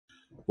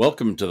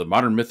Welcome to the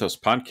Modern Mythos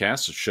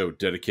Podcast, a show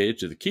dedicated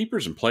to the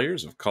keepers and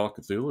players of Call of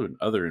Cthulhu and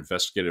other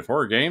investigative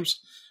horror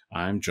games.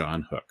 I'm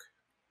John Hook.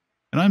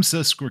 And I'm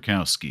Seth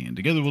Skorkowski, and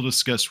together we'll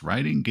discuss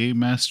writing, game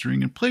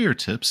mastering, and player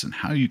tips and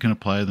how you can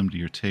apply them to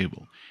your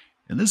table.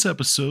 In this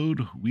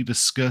episode, we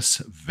discuss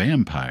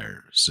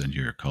vampires in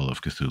your Call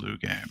of Cthulhu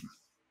game.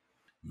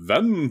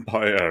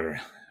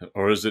 Vampire,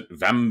 or is it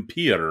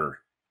vampire?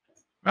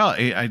 Well,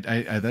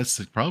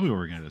 that's probably what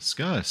we're going to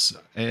discuss.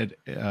 And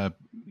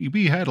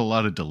we had a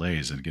lot of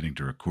delays in getting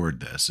to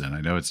record this, and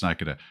I know it's not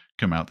going to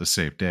come out the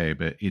same day,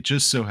 but it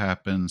just so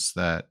happens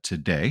that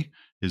today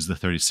is the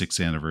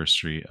 36th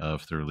anniversary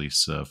of the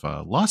release of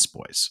Lost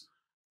Boys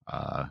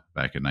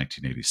back in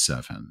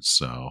 1987.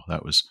 So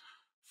that was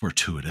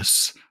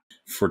fortuitous.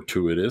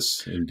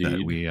 Fortuitous, indeed.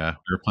 That we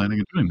were planning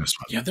on doing this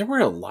one. Yeah, there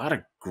were a lot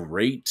of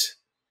great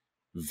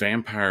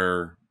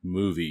vampire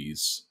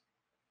movies,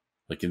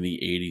 like in the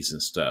 80s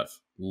and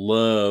stuff.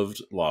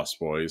 Loved Lost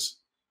Boys.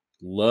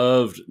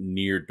 Loved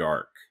Near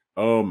Dark.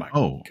 Oh my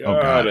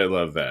God, I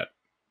love that.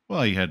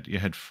 Well, you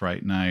had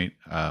Fright Night.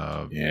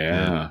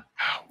 Yeah.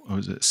 What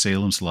was it?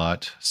 Salem's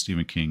Lot,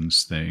 Stephen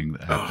King's thing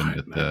that happened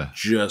at the.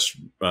 Just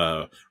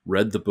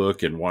read the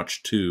book and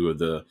watched 2 of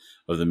the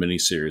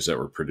miniseries that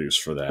were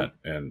produced for that,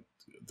 and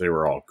they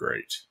were all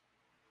great.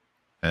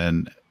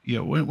 And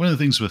one of the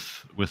things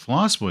with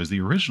Lost Boys, the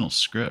original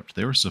script,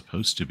 they were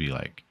supposed to be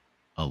like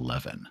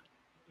 11,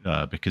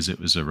 because it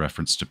was a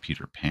reference to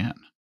Peter Pan,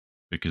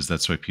 because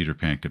that's why Peter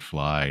Pan could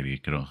fly and he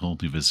could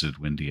only visit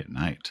Wendy at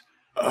night.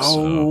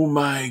 Oh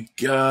my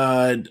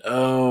God.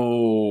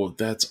 Oh,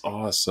 that's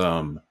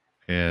awesome.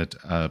 And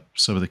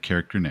some of the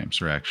character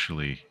names are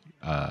actually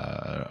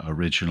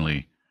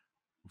originally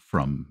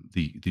from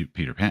the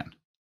Peter Pan.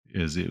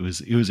 It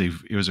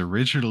was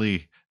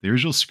originally, the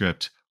original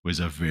script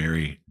was a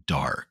very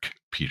dark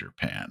Peter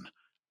Pan,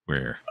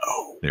 where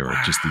they were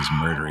just these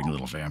murdering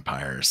little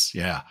vampires.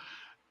 Yeah.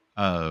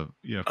 Of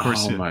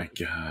course. Oh my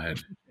God.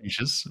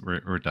 Changes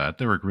were done.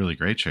 They were really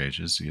great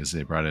changes because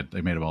they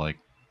made them all like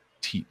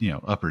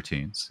upper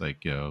teens,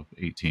 like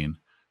 18.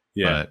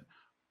 Yeah.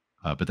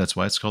 But that's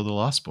why it's called the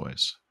Lost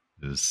Boys.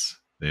 Is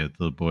they had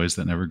the boys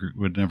that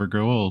would never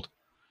grow old.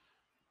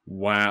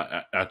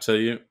 Wow, I'll tell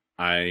you,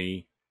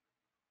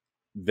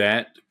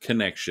 that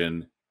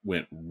connection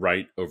went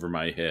right over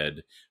my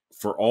head.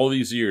 For all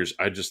these years,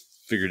 I just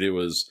figured it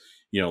was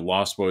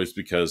Lost Boys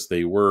because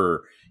they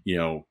were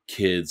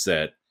kids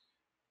that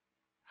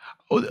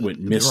went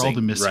missing, all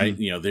the missing, right?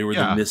 They were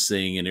the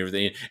missing and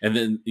everything, and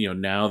then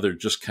now they're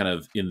just kind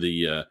of in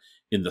the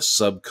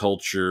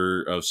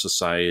subculture of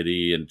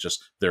society, and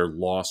just they're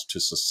lost to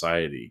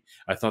society.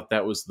 I thought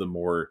that was the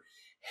more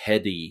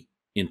heady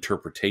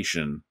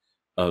interpretation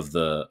of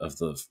the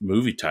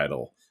movie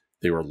title.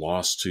 They were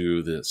lost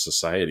to the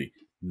society,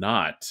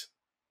 not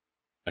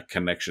a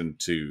connection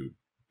to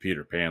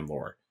Peter Pan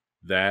lore.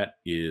 That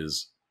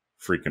is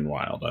freaking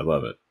wild. I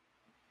love it.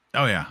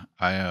 Oh yeah,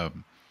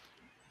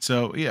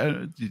 So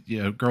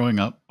growing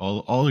up,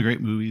 all the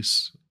great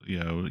movies,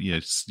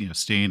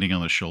 standing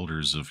on the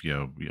shoulders of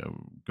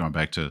going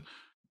back to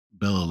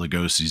Bela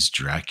Lugosi's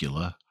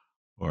Dracula,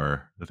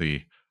 or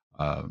the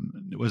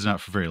it was not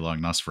for very long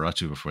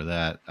Nosferatu before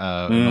that,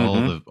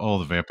 and all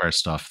the vampire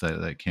stuff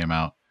that came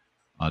out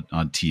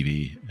on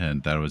TV,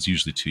 and that I was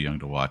usually too young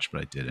to watch,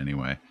 but I did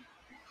anyway.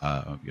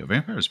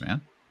 Vampires,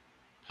 man,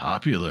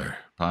 popular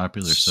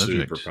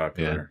subject, super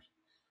popular.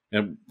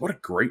 And what a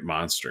great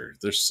monster.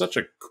 They're such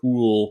a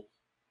cool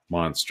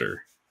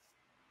monster.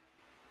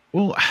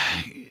 Well,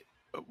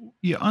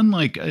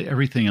 unlike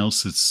everything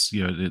else that's,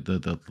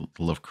 the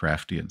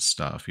Lovecraftian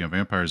stuff,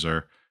 vampires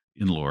are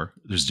in lore.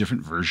 There's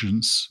different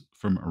versions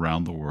from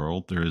around the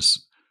world.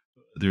 There's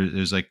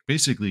like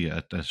basically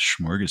a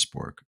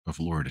smorgasbord of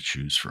lore to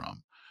choose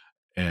from.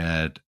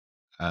 And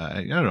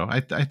I don't know.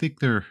 I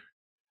think a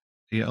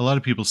lot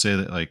of people say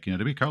that, like, to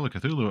be Call of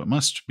Cthulhu, it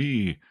must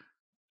be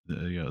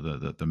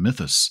the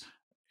mythos,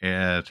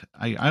 and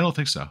I don't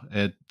think so.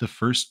 And the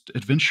first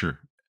adventure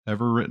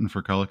ever written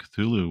for Call of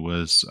Cthulhu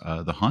was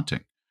The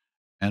Haunting,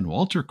 and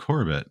Walter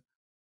Corbitt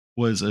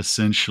was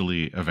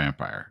essentially a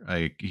vampire.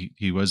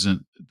 He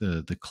wasn't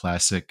the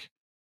classic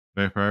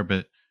vampire,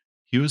 but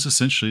he was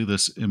essentially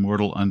this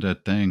immortal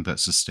undead thing that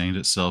sustained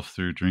itself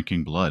through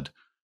drinking blood.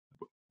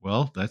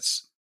 Well,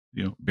 that's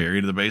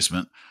buried in the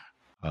basement.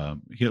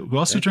 He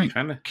also drank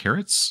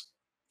carrots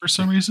for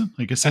some reason.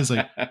 Like, it says,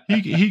 like,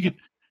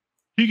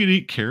 he could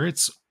eat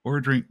carrots or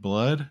drink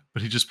blood,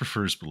 but he just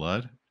prefers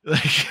blood.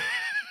 Like,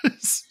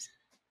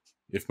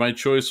 if my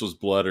choice was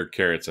blood or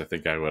carrots, I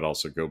think I would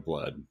also go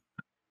blood.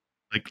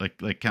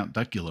 Like Count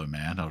Duckula,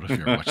 man. I don't know if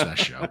you ever watched that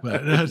show,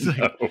 but it's like,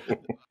 no.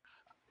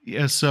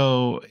 Yeah.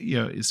 So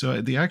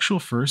so the actual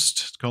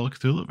first Call of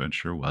Cthulhu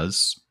adventure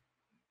was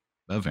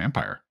a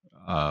vampire,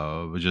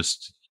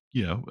 just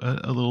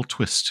a little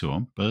twist to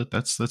him, but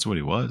that's what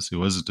he was. He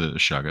wasn't a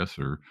Shoggoth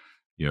or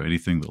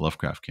anything that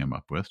Lovecraft came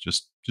up with.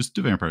 Just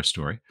a vampire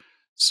story.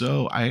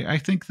 So I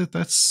think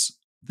this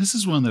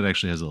is one that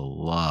actually has a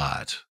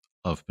lot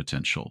of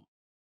potential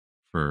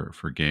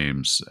for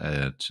games,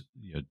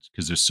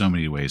 because there's so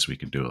many ways we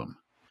can do them.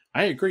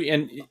 I agree,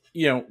 and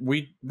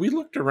we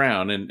looked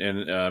around,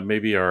 and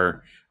maybe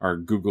our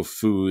Google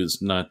Foo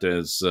is not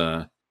as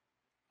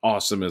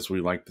awesome as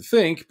we like to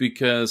think,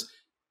 because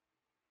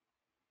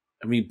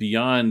I mean,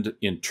 beyond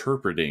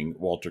interpreting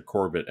Walter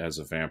Corbitt as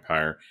a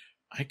vampire,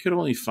 I could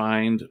only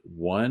find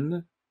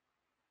one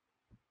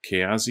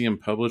Chaosium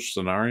published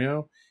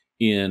scenario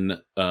in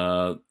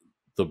the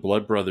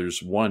Blood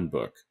Brothers 1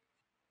 book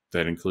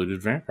that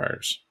included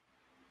vampires.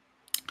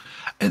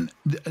 And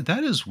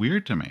that is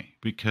weird to me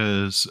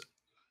because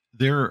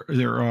there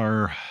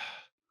are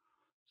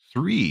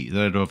three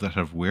that I know of that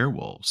have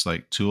werewolves.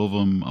 Like two of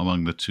them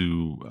among the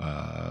two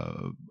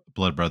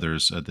blood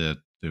brothers. That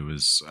there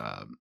was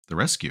the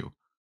rescue,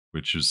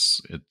 which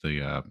is at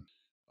the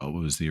what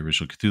was the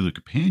original Cthulhu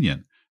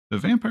companion. The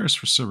vampires,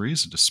 for some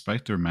reason,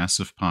 despite their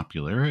massive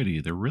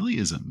popularity, there really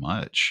isn't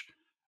much.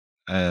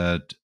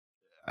 And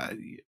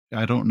I,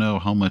 I don't know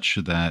how much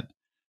of that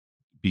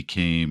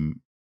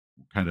became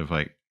kind of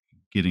like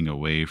getting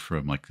away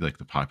from like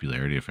the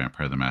popularity of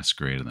Vampire the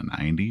Masquerade in the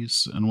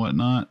 '90s and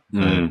whatnot.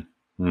 But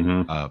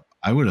Mm-hmm.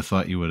 I would have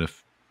thought you would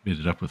have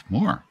ended up with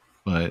more.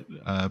 But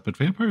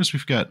vampires,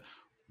 we've got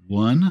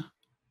one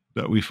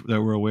that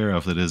we're aware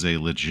of that is a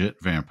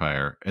legit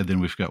vampire, and then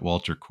we've got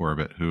Walter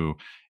Corbitt, who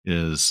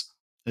is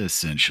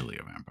essentially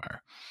a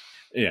vampire.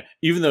 Yeah,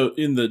 even though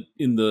in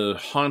the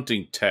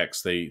haunting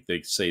text they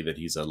say that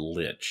he's a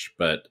lich,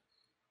 but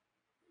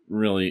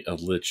really a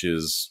lich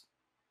is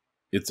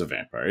it's a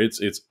vampire.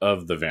 It's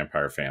of the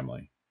vampire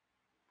family.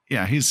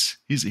 Yeah, he's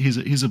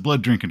a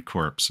blood drinking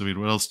corpse. I mean,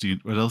 what else do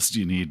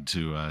you need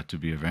to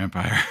be a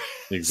vampire?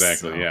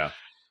 Exactly. So, Yeah.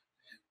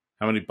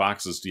 How many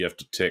boxes do you have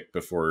to tick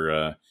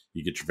before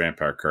you get your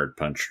vampire card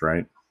punched?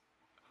 Right.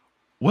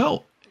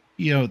 well,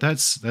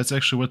 that's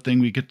actually one thing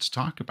we get to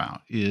talk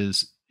about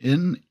is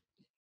in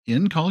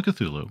Call of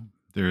Cthulhu,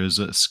 there is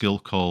a skill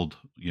called,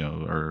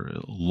 or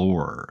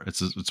lore.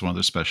 It's one of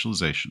their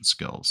specialization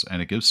skills,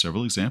 and it gives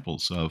several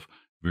examples of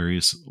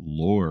various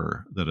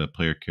lore that a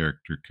player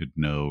character could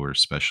know or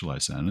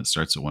specialize in. It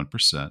starts at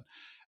 1%,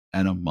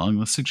 and among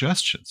the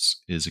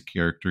suggestions is a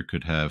character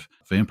could have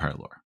vampire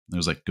lore.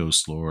 There's like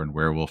ghost lore and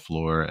werewolf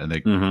lore,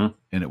 Mm-hmm.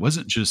 and it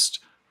wasn't just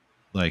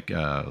like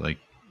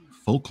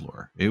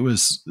folklore. It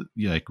was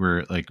like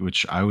where like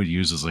which I would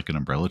use as like an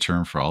umbrella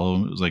term for all of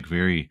them. It was like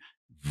very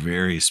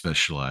very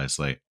specialized.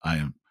 Like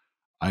I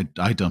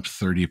dumped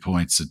 30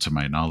 points into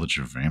my knowledge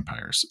of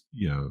vampires,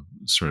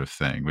 sort of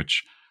thing.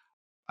 Which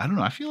I don't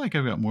know. I feel like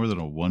I've got more than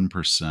a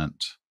 1%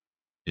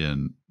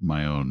 in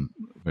my own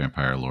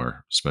vampire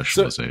lore So, and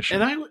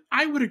specialization.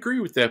 I would agree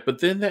with that, but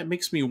then that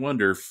makes me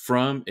wonder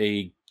from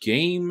a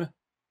game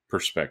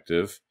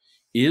perspective,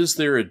 is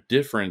there a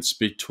difference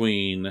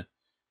between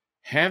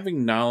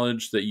having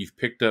knowledge that you've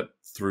picked up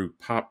through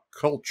pop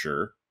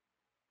culture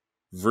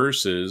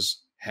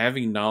versus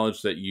having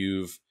knowledge that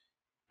you've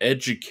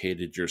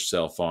educated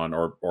yourself on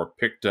or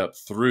picked up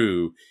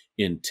through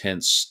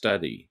intense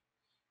study?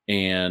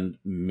 And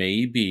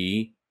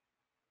maybe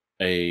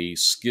a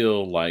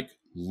skill like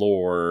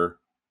lore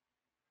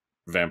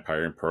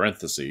vampire in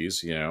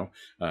parentheses,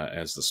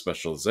 as the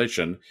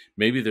specialization,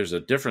 maybe there's a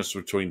difference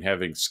between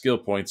having skill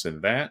points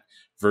in that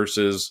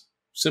versus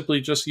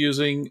simply just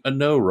using a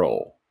no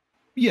roll.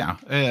 Yeah,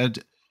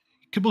 and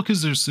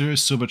because there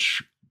is so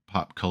much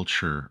pop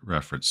culture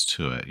reference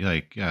to it.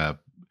 Like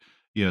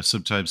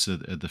sometimes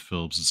at the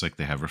films it's like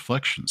they have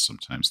reflections,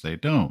 sometimes they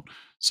don't.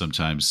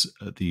 Sometimes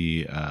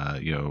the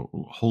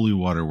holy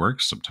water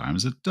works,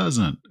 sometimes it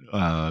doesn't.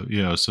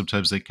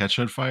 Sometimes they catch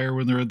on fire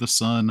when they're in the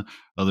sun,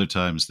 other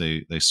times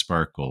they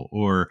sparkle,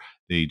 or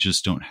they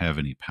just don't have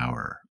any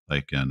power.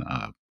 Like in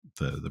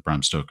the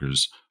Bram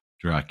Stoker's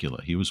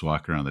Dracula, he was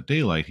walking around in the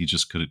daylight, he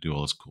just couldn't do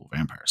all this cool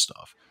vampire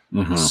stuff.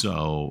 Mm-hmm.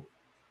 So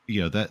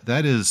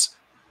that is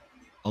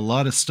a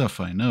lot of stuff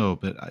I know,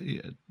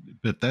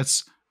 but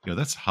that's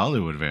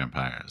Hollywood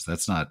vampires.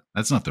 That's not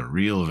the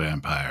real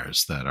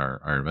vampires that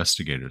our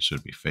investigators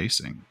should be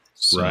facing.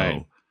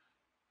 Right.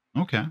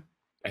 So okay,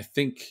 I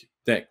think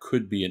that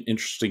could be an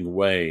interesting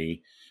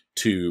way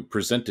to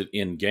present it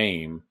in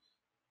game,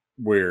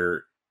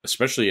 where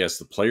especially as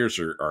the players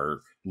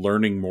are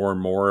learning more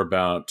and more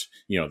about,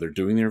 they're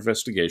doing their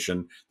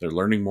investigation, they're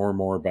learning more and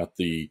more about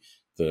the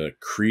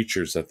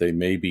creatures that they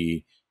may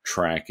be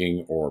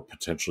tracking or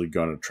potentially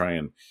going to try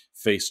and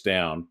face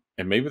down,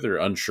 and maybe they're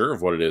unsure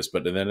of what it is,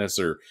 but then as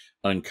they're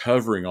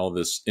uncovering all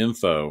this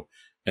info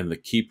and the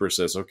keeper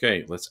says,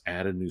 okay, let's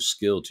add a new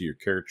skill to your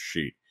character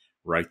sheet,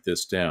 write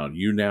this down,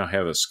 you now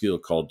have a skill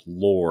called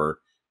lore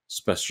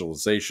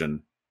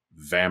specialization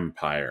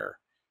vampire.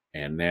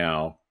 And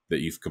now that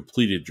you've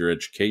completed your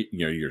educate,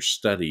 your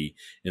study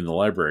in the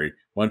library,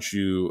 once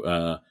you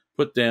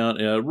put down,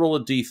 roll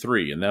a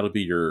d3, and that'll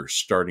be your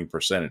starting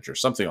percentage or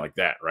something like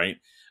that, right?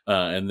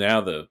 And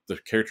now the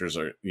characters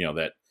are,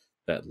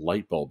 that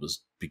light bulb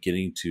is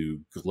beginning to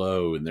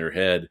glow in their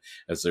head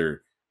as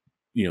they're,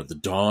 the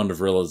dawn of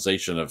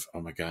realization of,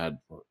 oh my god,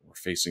 we're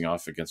facing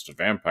off against a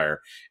vampire,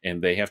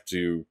 and they have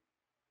to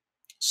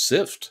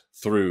sift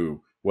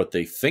through what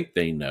they think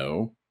they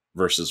know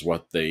versus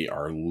what they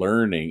are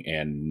learning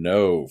and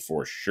know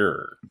for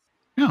sure.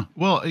 Yeah,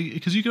 well,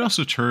 because you could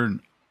also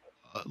turn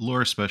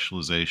lore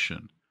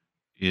specialization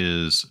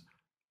is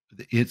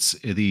it's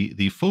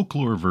the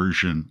folklore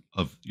version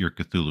of your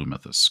Cthulhu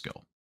Mythos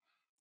skill.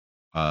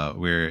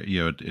 Where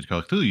at Call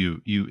of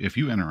Cthulhu, you if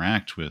you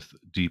interact with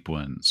deep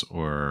ones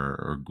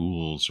or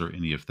ghouls or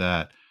any of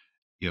that,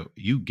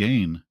 you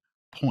gain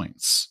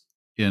points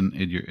in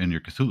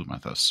your Cthulhu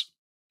Mythos,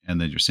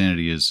 and then your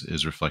sanity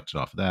is reflected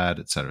off of that,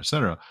 et cetera, et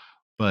cetera.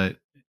 But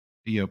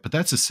but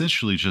that's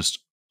essentially just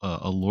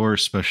a lore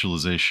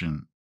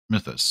specialization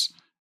mythos.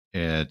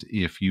 And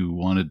if you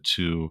wanted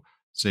to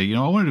say,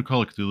 I wanted to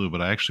call it Cthulhu,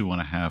 but I actually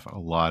want to have a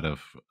lot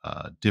of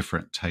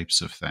different types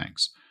of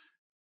things,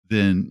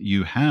 then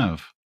you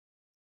have,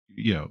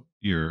 your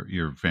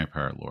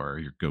vampire lore,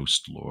 your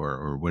ghost lore,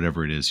 or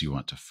whatever it is you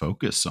want to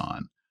focus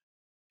on,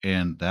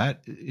 and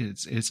that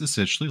it's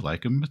essentially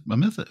like a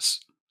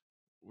mythos,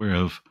 where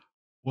of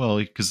well,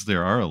 because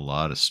there are a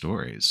lot of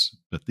stories,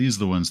 but these are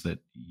the ones that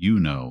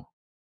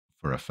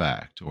for a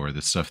fact, or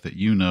the stuff that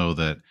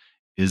that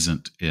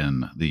isn't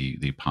in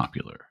the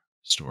popular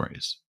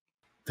stories.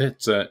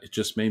 That it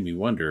just made me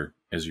wonder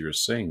as you were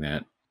saying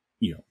that,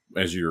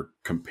 as you're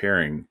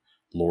comparing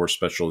lore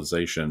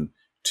specialization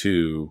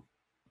to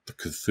the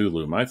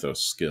Cthulhu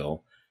Mythos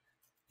skill,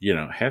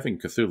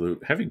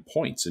 having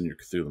points in your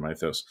Cthulhu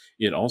Mythos,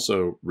 it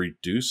also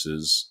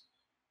reduces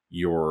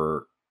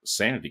your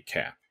sanity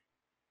cap.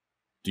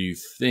 Do you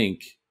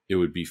think it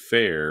would be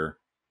fair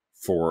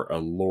for a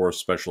lore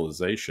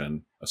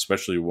specialization,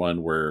 especially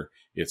one where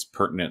it's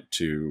pertinent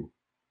to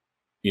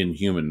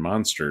inhuman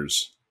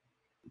monsters,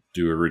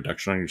 do a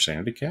reduction on your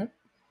sanity cap?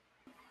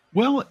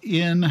 Well,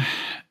 yeah,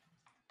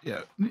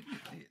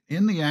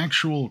 in the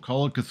actual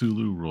Call of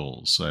Cthulhu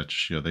rules,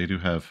 such they do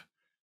have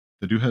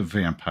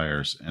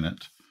vampires in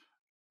it.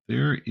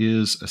 There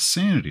is a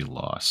sanity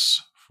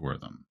loss for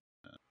them.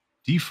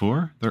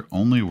 D4, they're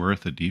only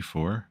worth a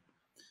D4.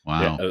 Yeah,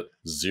 Wow.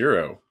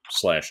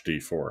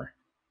 0/D4.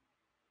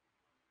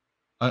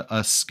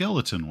 A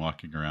skeleton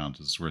walking around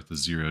is worth a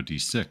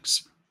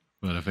 0d6,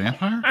 but a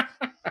vampire?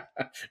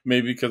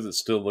 Maybe because it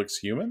still looks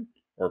human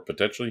or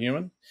potentially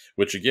human,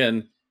 which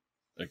again,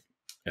 like,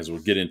 as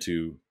we'll get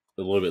into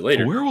a little bit A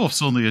later.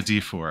 werewolf's only a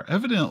D4.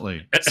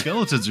 Evidently,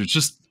 skeletons are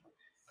just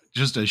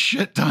a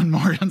shit ton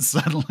more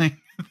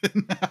unsettling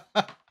than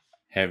that.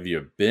 Have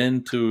you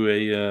been to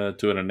an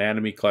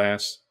anatomy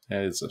class?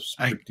 That is a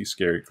pretty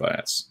scary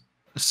class.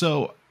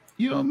 So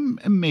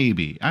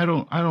maybe I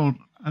don't know.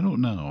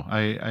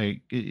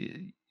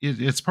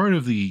 It's part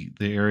of the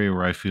area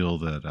where I feel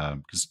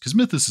that because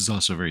mythos is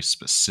also very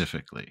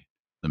specifically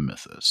the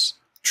mythos.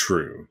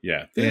 True.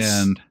 Yeah.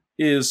 And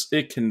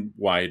It can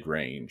wide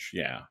range.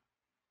 Yeah.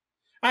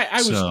 I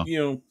was,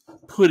 so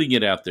putting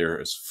it out there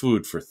as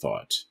food for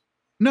thought.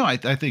 no, I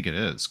think it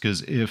is,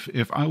 because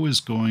if I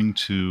was going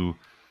to,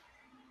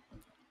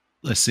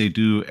 let's say,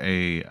 do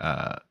a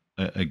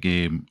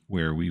game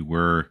where we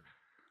were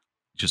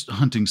just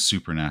hunting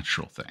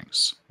supernatural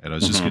things, and I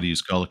was just going to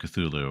use Call of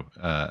Cthulhu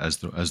as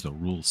the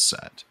rule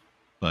set,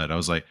 but I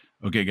was like,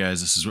 okay,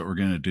 guys, this is what we're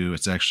going to do.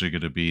 It's actually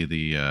going to be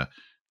the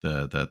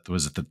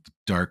was it the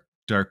dark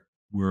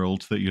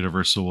world that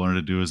Universal wanted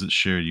to do as its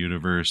shared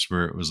universe,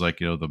 where it was like,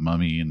 the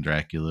Mummy and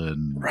Dracula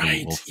and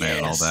the Wolfman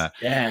and all that.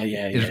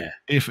 Yeah.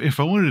 If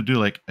I wanted to do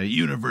like a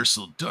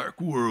Universal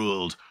Dark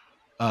World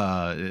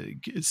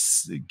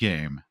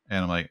game,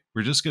 and I'm like,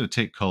 we're just going to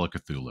take Call of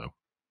Cthulhu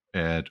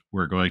and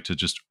we're going to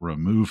just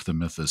remove the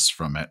mythos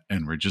from it,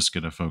 and we're just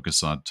going to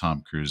focus on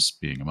Tom Cruise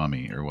being a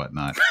mummy or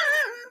whatnot,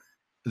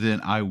 then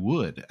I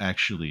would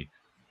actually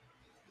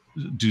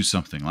do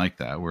something like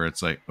that, where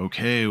it's like,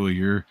 okay, well,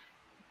 your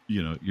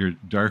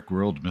dark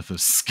world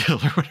mythos skill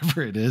or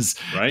whatever it is,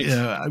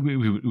 right? We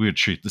would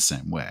treat the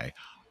same way,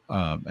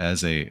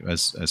 as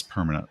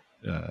permanent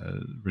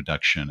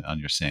reduction on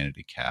your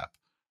sanity cap.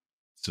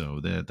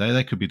 So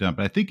that could be done.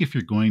 But I think if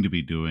you're going to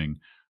be doing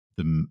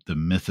the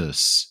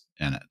mythos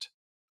in it,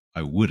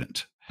 I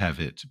wouldn't have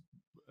it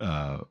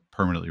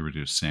permanently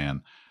reduce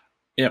san.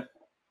 Yep.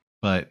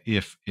 But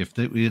if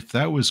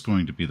that was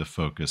going to be the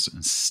focus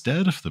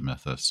instead of the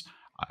mythos,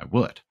 I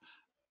would.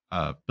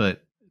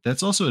 But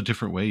that's also a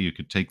different way you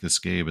could take this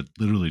game and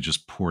literally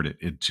just port it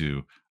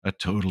into a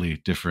totally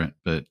different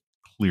but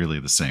clearly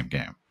the same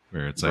game,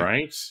 where it's like,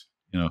 right.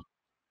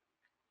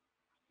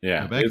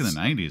 Yeah. Back in the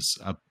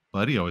 90s, a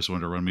buddy always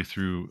wanted to run me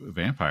through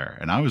Vampire,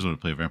 and I always wanted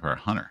to play Vampire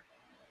Hunter.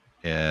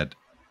 And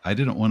I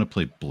didn't want to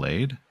play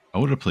Blade. I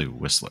wanted to play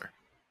Whistler,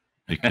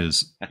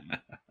 because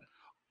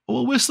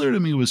well, Whistler to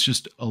me was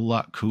just a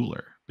lot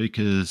cooler,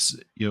 because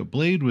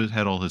Blade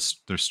had all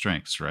their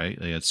strengths, right?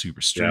 They had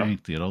super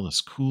strength, They had all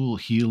this cool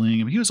healing.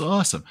 I mean, he was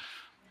awesome.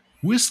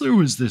 Whistler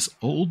was this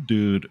old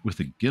dude with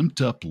a gimped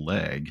up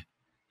leg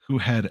who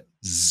had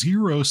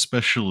zero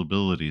special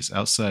abilities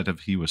outside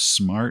of he was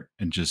smart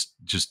and just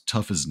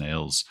tough as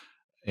nails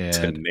and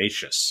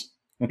tenacious.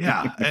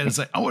 Yeah, and it's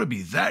like, I want to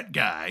be that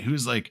guy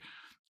who's like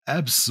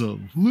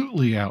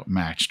absolutely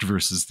outmatched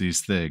versus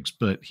these things,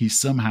 but he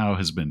somehow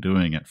has been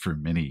doing it for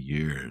many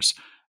years.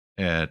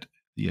 And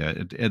Yeah,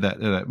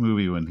 that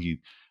movie when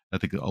I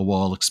think a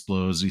wall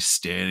explodes. He's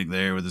standing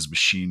there with his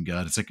machine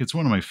gun. It's like it's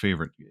one of my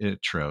favorite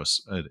intros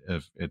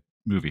of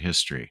movie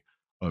history.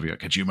 Of you,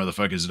 catch you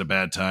motherfuckers at a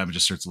bad time, and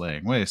just starts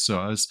laying waste. So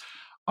I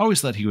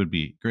always thought he would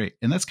be great,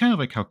 and that's kind of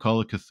like how Call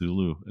of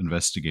Cthulhu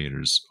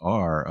investigators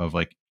are. Of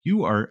like,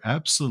 you are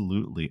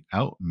absolutely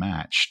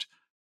outmatched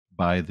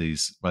by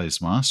these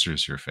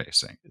monsters you're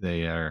facing.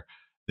 They are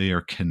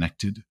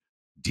connected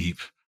deep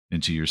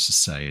into your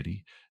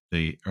society.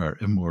 They are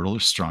immortal,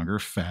 stronger,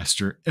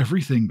 faster,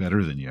 everything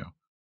better than you.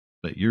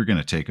 But you're going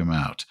to take them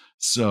out.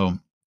 So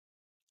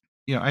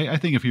yeah, I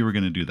think if you were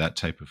going to do that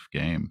type of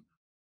game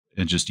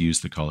and just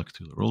use the Call of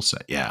Cthulhu rule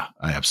set, yeah,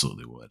 I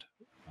absolutely would.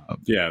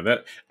 Yeah,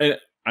 that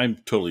I'm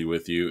totally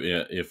with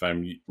you. If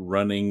I'm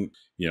running,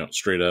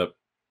 straight up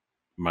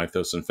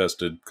mythos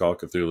infested Call of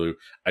Cthulhu,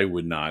 I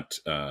would not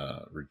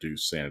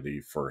reduce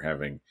sanity for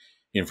having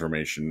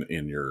information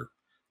in your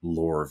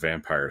lore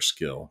vampire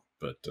skill.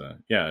 But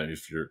yeah,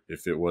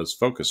 if it was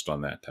focused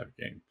on that type of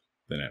game,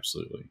 then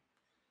absolutely.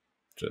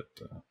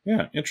 Just,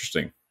 yeah,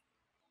 interesting.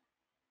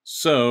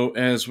 So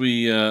as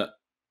we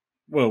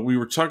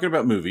were talking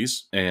about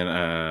movies, and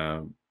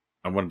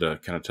I wanted to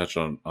kind of touch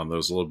on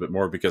those a little bit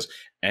more because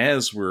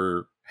as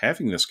we're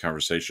having this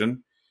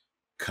conversation,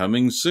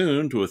 coming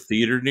soon to a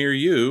theater near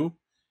you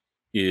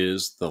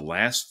is The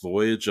Last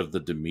Voyage of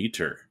the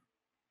Demeter.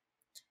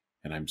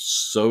 And I'm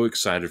so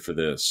excited for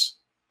this.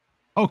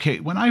 Okay,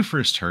 when I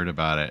first heard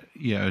about it,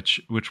 yeah,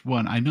 which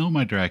one? I know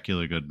my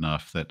Dracula good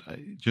enough that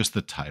just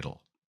the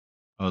title,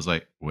 I was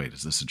like, wait,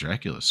 is this a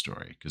Dracula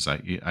story? Because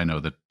I know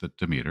that the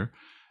Demeter,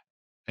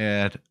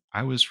 and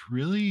I was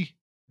really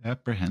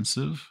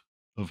apprehensive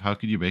of how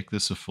could you make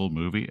this a full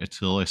movie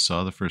until I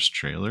saw the first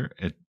trailer.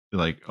 And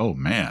like, oh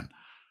man,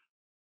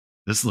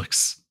 this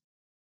looks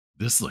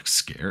this looks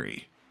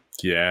scary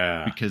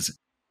Yeah. because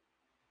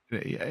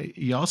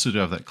you also do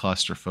have that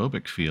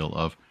claustrophobic feel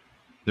of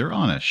they're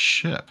on a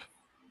ship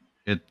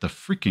at the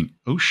freaking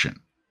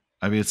ocean.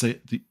 I mean, it's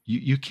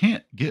you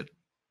can't get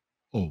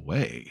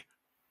away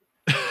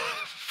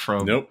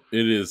from. Nope.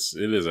 It is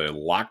a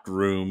locked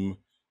room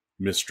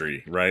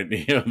mystery, right?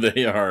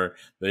 They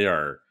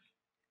are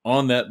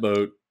on that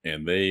boat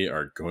and they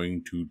are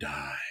going to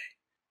die.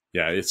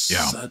 Yeah, it's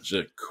Yeah. such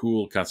a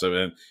cool concept.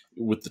 And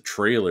with the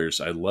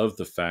trailers, I love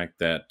the fact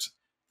that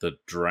the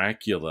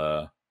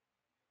Dracula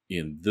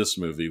in this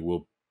movie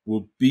will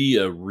be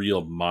a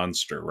real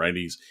monster, right?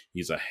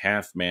 He's a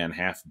half man,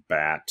 half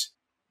bat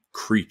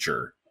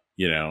creature.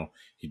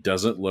 He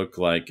doesn't look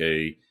like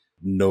a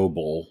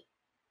noble,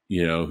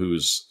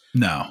 who's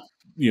No.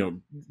 you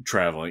know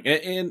traveling.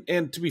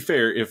 And to be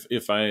fair,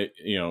 if I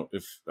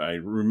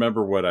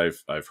remember what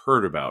I've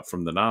heard about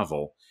from the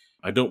novel,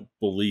 I don't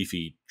believe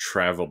he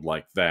traveled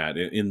like that.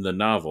 In the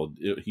novel,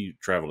 he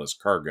traveled as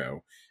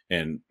cargo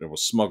and it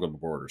was smuggled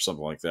aboard or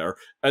something like that. Or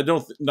I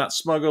don't not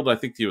smuggled. I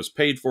think he was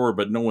paid for,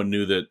 but no one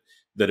knew that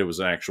it was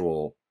an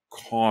actual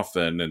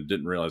coffin and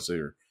didn't realize they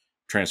were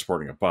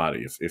transporting a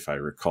body. If I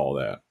recall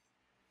that.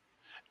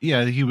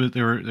 Yeah, he was.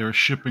 They were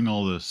shipping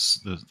all the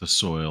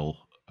soil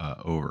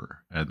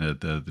over, and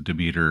the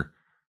Demeter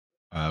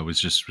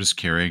was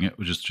carrying it,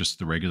 was just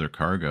the regular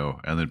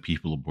cargo, and then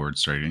people aboard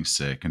started getting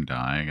sick and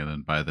dying, and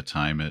then by the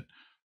time it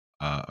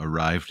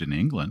arrived in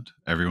England,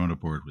 everyone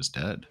aboard was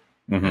dead,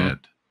 Mm-hmm. and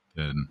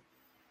then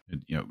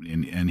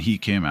and he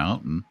came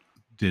out and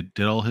did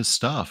all his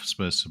stuff.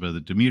 But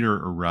the Demeter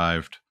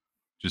arrived,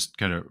 just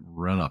kind of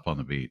run up on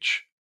the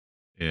beach,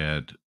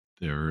 and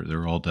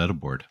they're all dead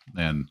aboard,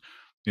 and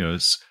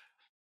it's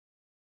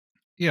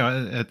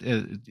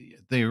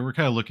they were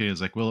kind of looking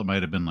as like, well, it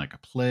might have been like a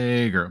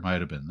plague, or it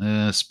might have been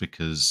this,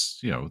 because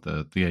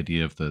the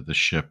idea of the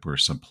ship where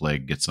some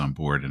plague gets on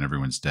board and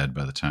everyone's dead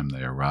by the time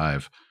they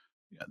arrive,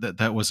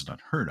 that wasn't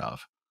unheard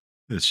of.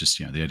 It's just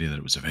the idea that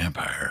it was a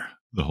vampire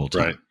the whole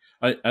Right.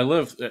 time. I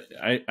love.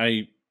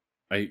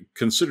 I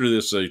consider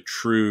this a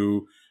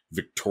true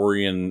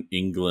Victorian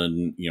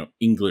England,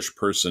 English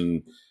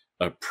person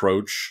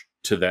approach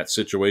to that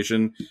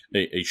situation.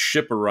 A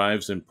ship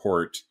arrives in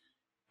port,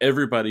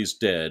 everybody's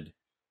dead.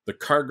 The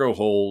cargo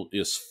hold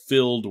is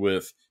filled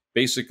with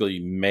basically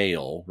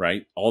mail,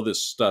 right? All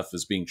this stuff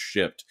is being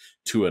shipped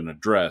to an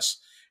address.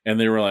 And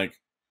they were like,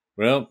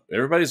 well,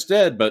 everybody's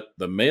dead, but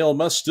the mail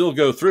must still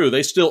go through.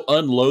 They still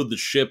unload the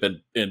ship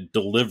and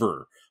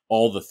deliver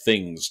all the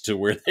things to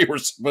where they were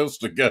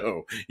supposed to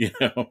go.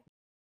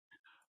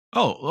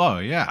 Oh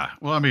yeah.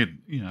 Well, I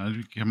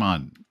mean, come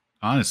on.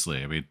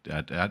 Honestly, I mean,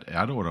 I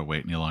don't want to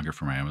wait any longer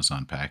for my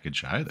Amazon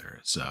package either.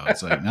 So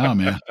it's like, no,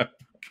 man,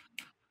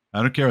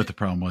 I don't care what the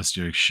problem was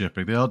during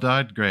shipping. They all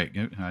died. Great.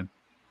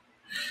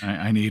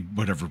 I need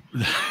whatever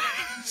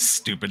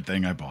stupid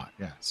thing I bought.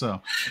 Yeah.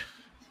 So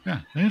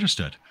yeah, I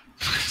understood.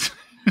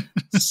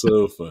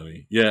 So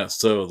funny. Yeah.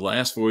 So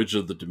Last Voyage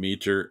of the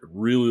Demeter,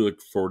 really look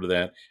forward to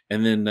that.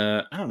 And then,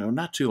 I don't know,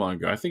 not too long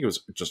ago, I think it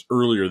was just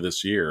earlier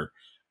this year,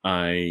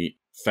 I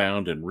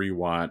found and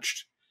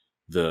rewatched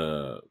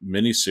the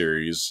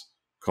miniseries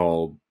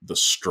called The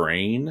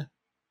Strain,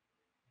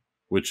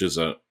 which is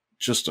it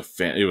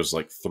was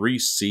like 3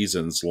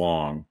 seasons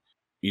long.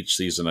 each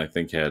season I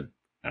think had,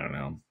 I don't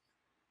know,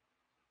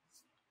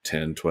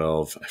 10,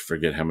 12, I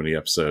forget how many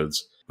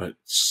episodes, but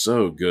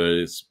so good.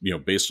 It's,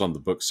 based on the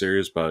book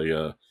series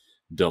by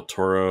Del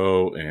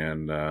Toro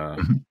and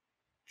Mhm.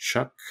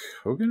 Chuck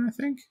Hogan, I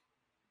think.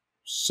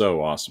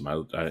 So awesome.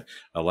 I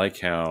like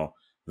how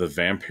the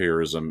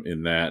vampirism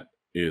in that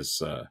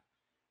is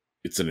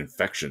it's an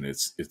infection.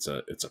 It's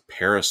a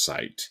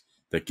parasite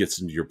that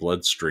gets into your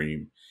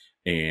bloodstream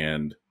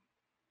and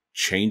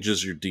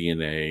changes your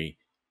DNA,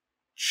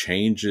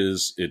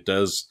 changes, it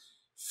does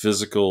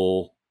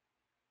physical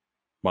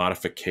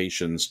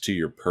modifications to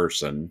your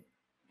person.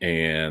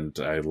 And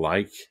I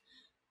like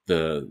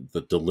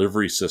the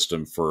delivery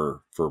system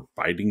for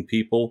biting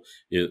people.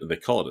 They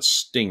call it a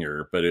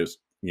stinger, but it's,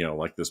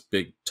 like this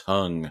big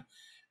tongue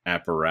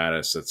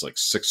apparatus that's like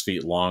 6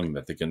 feet long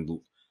that they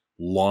can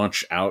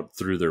launch out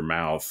through their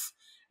mouth.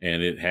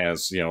 And it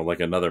has, like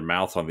another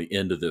mouth on the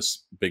end of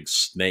this big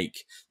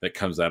snake that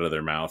comes out of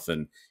their mouth,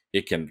 and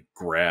it can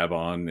grab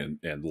on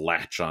and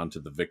latch on to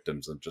the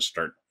victims and just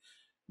start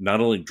not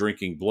only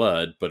drinking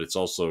blood, but it's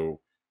also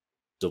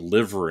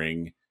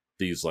delivering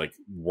these like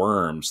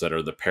worms that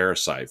are the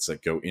parasites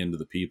that go into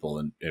the people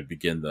and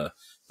begin the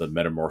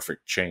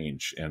metamorphic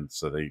change. And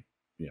so they,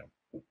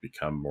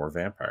 become more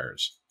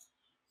vampires.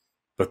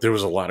 But there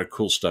was a lot of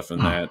cool stuff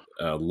in Oh,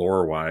 that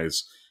lore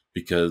wise,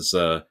 because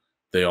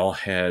they all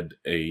had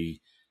a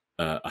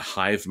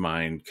hive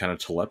mind kind of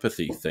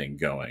telepathy thing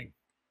going,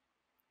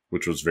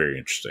 which was very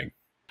interesting.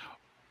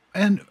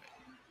 and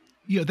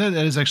yeah, that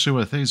is actually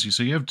one of the things.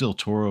 So you have Del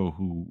Toro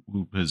who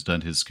has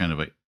done his kind of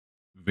like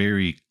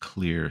very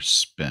clear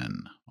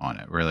spin on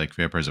it, where like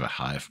vampires have a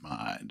hive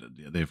mind,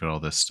 and they've got all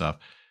this stuff,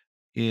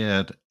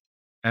 and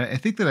I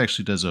think that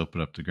actually does open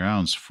up the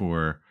grounds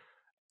for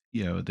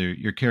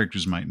your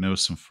characters might know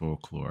some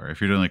folklore. If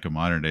you're doing like a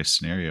modern day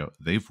scenario,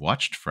 they've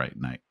watched Fright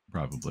Night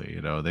probably.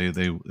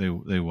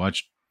 They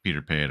watched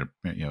Peter Pan,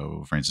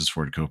 Francis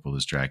Ford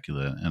Coppola's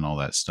Dracula and all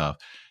that stuff,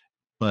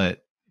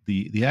 but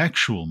the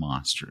actual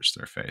monsters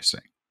they're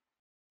facing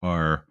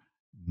are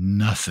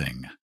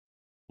nothing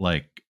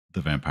like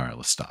the vampire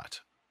Lestat.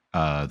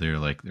 They're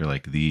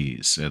like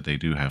these. They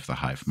do have the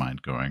hive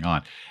mind going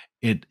on.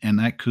 And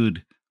that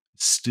could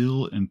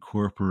still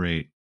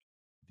incorporate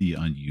the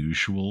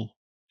unusual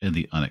and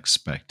the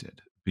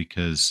unexpected,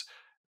 because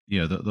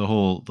the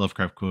whole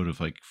Lovecraft quote of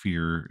like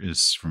fear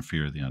is from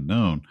fear of the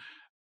unknown,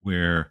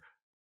 where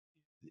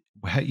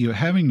you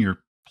having your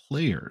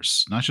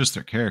players, not just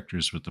their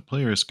characters, but the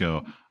players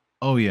go,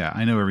 "Oh yeah,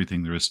 I know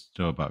everything there is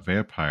to know about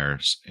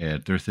vampires,"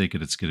 and they're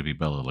thinking it's going to be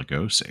Bela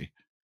Lugosi,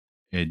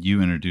 and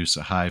you introduce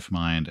a hive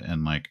mind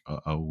and like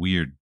a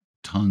weird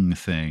tongue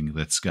thing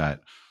that's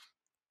got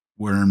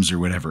worms or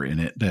whatever in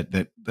it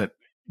that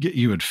get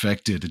you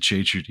infected to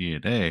change your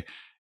DNA.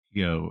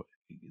 you know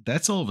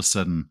that's all of a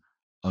sudden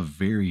a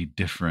very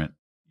different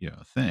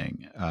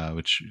thing,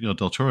 which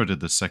Del Toro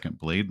did the second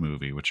Blade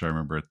movie, which I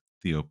remember at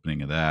the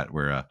opening of that,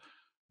 where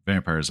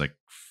vampires like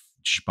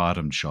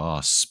bottom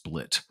jaw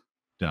split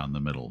down the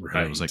middle,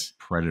 and it was like Right.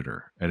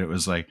 Predator, and it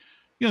was like,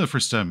 the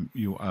first time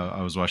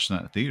I was watching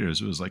that in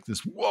theaters, it was like this,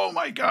 whoa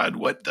my god,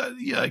 what the,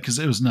 yeah, because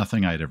it was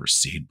nothing I'd ever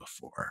seen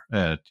before.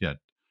 Yeah,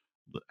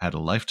 had a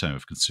lifetime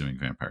of consuming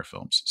vampire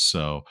films,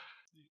 so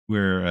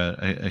where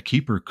a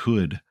keeper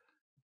could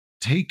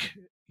take,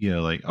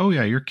 like, oh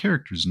yeah, your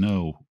characters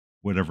know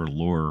whatever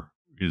lore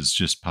is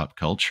just pop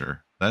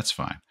culture, that's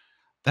fine.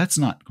 That's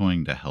not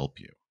going to help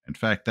you. In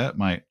fact, that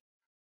might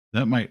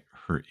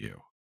hurt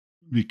you,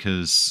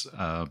 because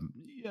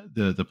yeah,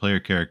 the player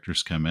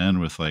characters come in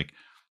with like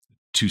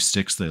two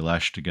sticks they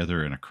lash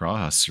together in a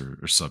cross,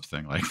 or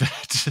something like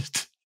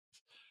that.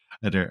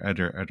 and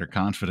are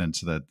confident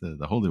that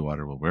the holy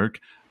water will work,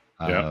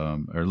 Yeah.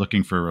 or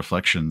looking for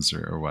reflections,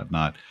 or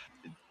whatnot.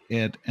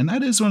 And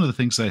that is one of the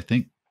things that I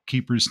think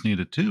keepers need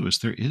to do, is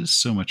there is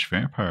so much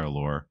vampire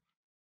lore,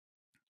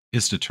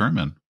 is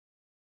determine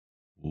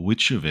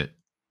which of it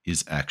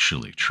is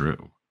actually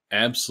true.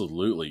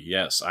 Absolutely.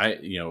 Yes.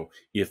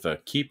 If a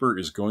keeper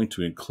is going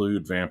to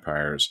include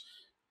vampires,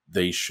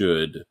 they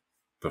should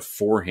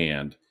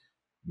beforehand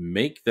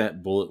make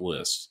that bullet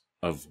list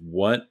of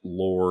what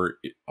lore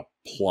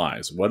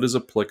applies, what is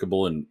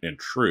applicable and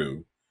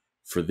true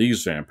for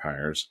these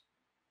vampires,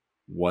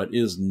 what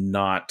is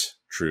not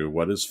true,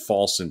 what is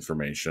false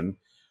information,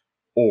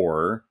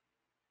 or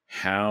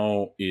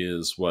how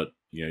is what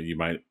you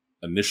might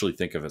initially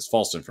think of as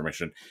false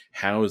information,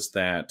 how is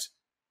that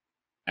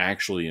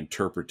actually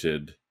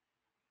interpreted,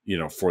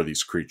 for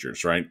these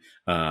creatures, right?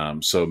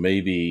 So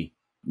maybe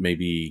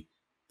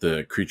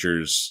the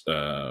creatures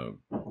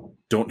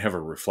don't have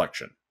a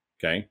reflection,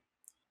 okay,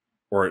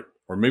 or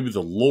maybe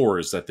the lore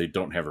is that they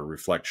don't have a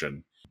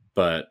reflection,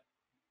 but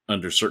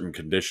under certain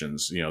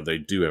conditions, they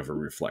do have a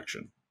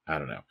reflection. I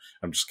don't know.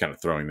 I'm just kind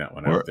of throwing that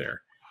one out Or,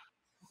 there.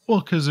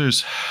 well, because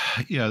there's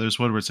yeah, there's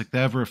one where it's like they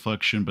have a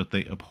reflection, but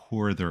they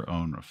abhor their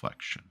own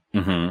reflection,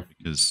 Mm-hmm.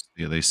 because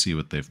they see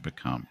what they've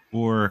become.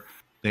 Or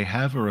they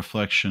have a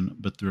reflection,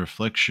 but the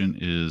reflection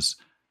is,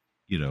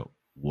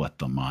 what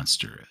the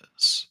monster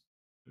is.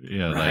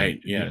 Yeah, like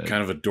Right. Yeah.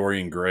 Kind of a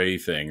Dorian Gray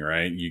thing,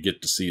 right? You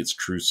get to see its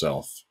true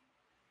self.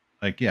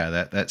 yeah,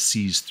 that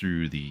sees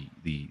through the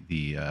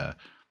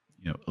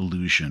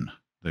illusion,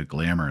 the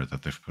glamour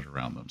that they've put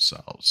around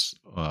themselves,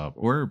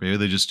 or maybe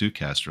they just do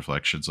cast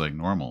reflections like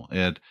normal.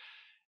 And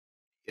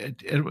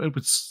it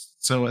was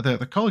so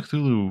the Call of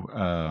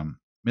Cthulhu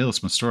Malus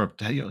Mastorum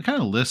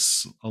kind of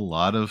lists a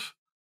lot of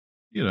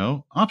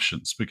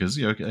options, because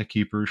a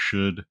keeper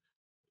should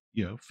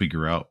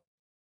figure out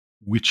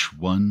which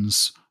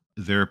ones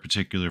their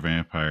particular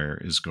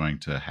vampire is going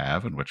to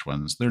have and which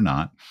ones they're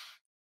not.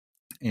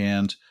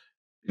 And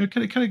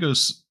kind of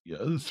goes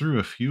through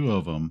a few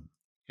of them.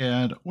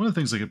 And one of the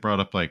things that get brought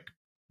up, like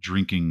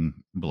drinking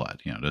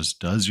blood,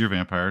 does your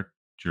vampire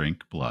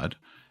drink blood?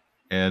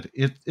 And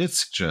it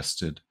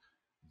suggested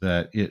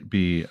that it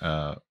be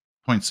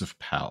points of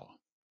POW,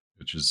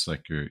 which is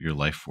like your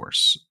life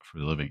force for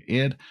the living.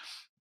 And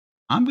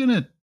I'm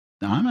gonna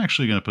I'm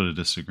actually gonna put a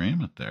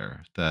disagreement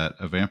there, that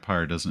a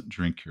vampire doesn't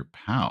drink your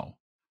POW,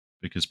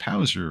 because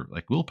POW is your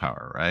like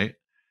willpower, right?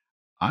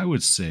 I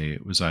would say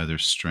it was either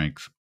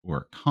strength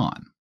or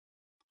con.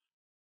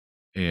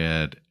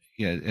 And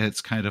yeah,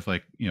 it's kind of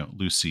like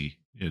Lucy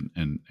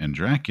in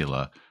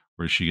Dracula,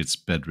 where she gets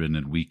bedridden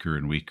and weaker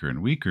and weaker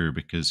and weaker,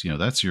 because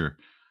that's your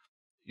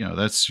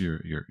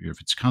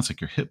if it's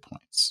concept, your hit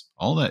points,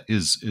 all that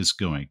is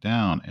going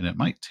down, and it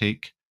might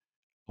take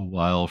a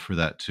while for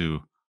that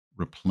to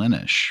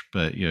replenish.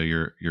 But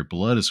your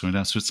blood is going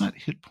down, so it's not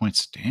hit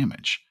points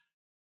damage,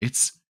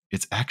 it's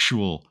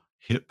actual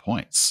hit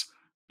points,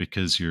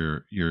 because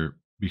you're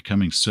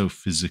becoming so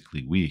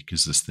physically weak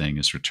as this thing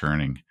is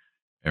returning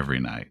every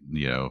night,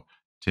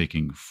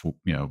 taking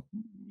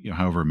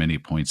however many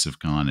points of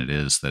con it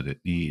is that it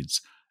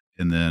needs.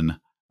 And then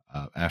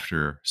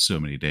after so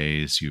many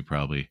days, you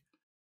probably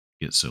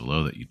get so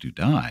low that you do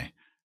die.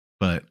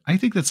 But I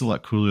think that's a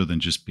lot cooler than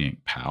just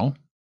being POW,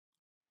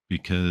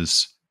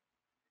 because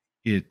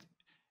it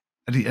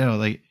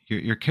like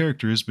your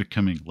character is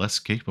becoming less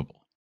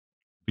capable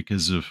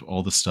because of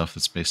all the stuff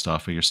that's based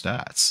off of your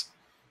stats.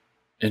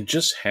 And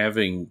just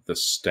having the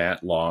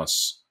stat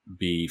loss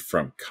be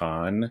from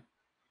con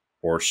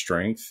or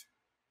strength,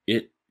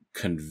 it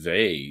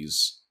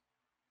conveys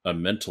a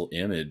mental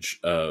image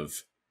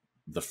of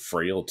the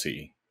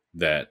frailty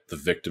that the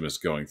victim is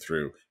going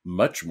through,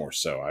 much more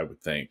so, I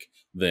would think,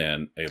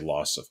 than a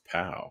loss of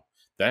POW.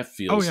 That Oh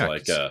feels yeah,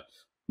 like a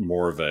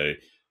more of a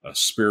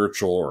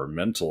spiritual or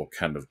mental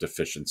kind of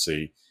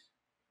deficiency,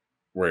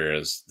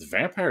 whereas the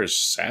vampire is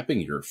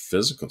sapping your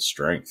physical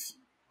strength.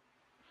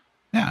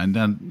 yeah, and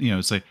then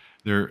it's like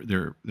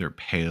they're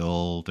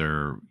pale,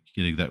 they're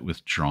getting that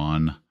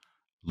withdrawn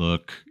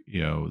look.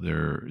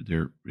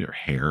 Their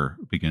hair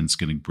begins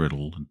getting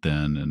brittle and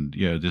thin, and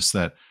just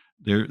that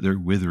they're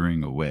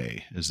withering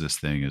away as this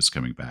thing is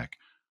coming back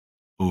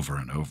over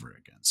and over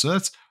again. So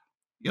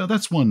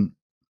that's one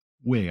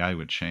way I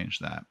would change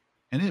that.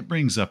 And it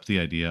brings up the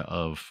idea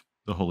of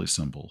the holy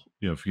symbol.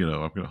 If I'm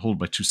going to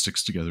hold my two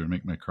sticks together and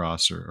make my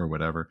cross, or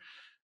whatever,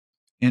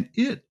 and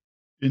it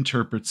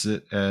interprets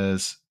it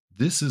as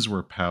this is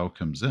where POW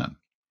comes in.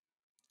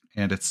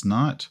 And it's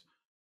not,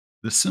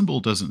 the symbol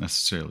doesn't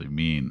necessarily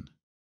mean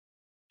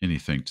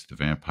anything to the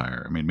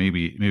vampire. I mean,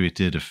 maybe it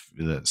did if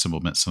that symbol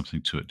meant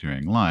something to it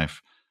during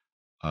life,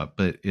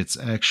 but it's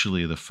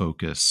actually the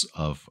focus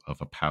of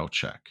a POW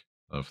check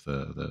of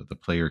the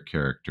player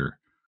character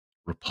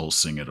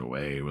repulsing it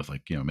away with,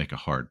 like, make a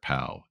hard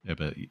POW. Yeah,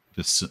 but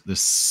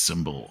this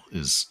symbol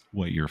is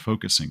what you're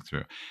focusing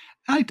through.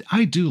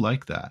 I do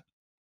like that.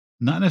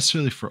 Not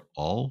necessarily for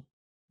all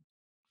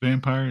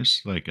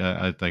vampires. Like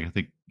I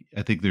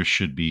think there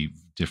should be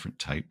different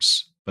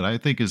types, but I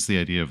think is the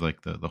idea of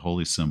like the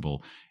holy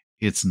symbol.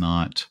 It's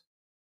not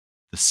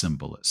the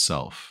symbol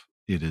itself.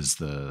 It is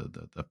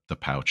the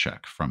POW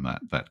check from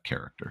that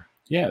character.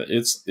 Yeah,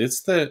 it's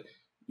that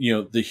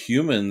the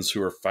humans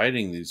who are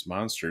fighting these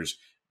monsters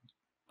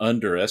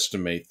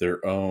underestimate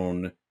their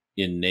own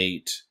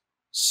innate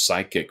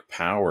psychic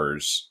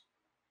powers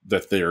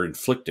that they're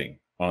inflicting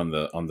on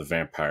the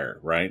vampire,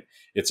 right?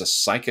 It's a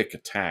psychic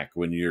attack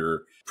when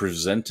you're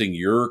presenting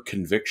your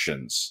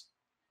convictions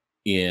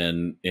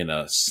in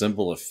a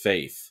symbol of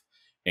faith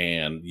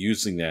and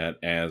using that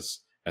as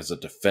a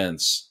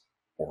defense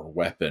or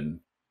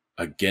weapon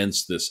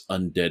against this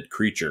undead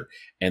creature.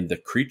 And the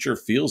creature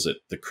feels it.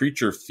 The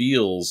creature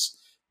feels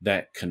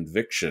that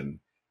conviction,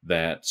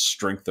 that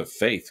strength of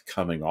faith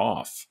coming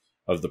off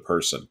of the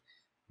person.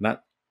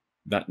 Not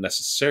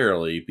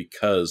necessarily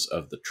because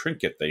of the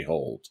trinket they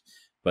hold,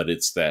 but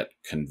it's that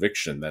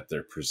conviction that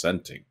they're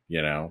presenting.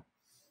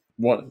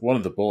 One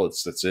of the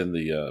bullets that's in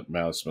the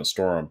Malus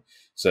Mastorum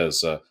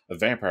says a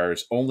vampire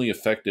is only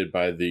affected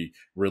by the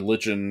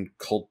religion,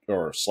 cult,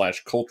 or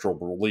 / cultural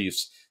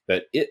beliefs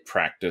that it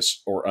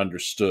practiced or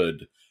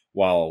understood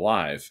while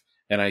alive.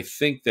 And I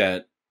think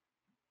that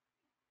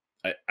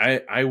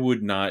I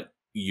would not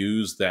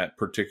use that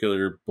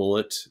particular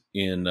bullet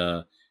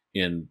in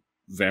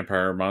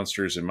vampire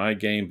monsters in my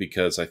game,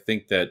 because I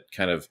think that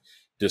kind of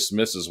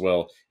dismisses,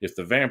 well, if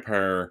the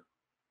vampire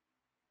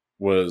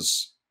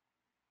was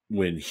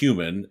when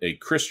human, a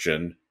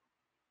Christian,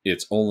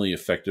 it's only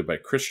affected by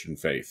Christian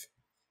faith.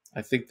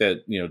 I think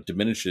that,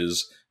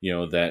 diminishes,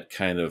 that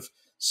kind of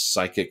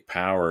psychic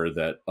power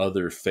that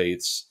other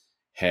faiths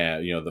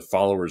have, the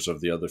followers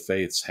of the other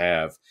faiths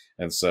have.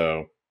 And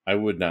so I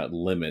would not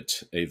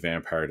limit a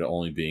vampire to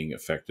only being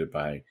affected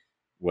by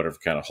whatever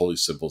kind of holy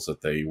symbols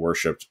that they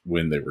worshipped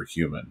when they were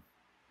human.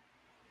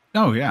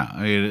 Oh yeah,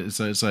 I mean, it's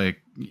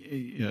like,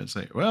 it's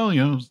like,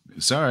 well,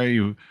 sorry,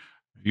 you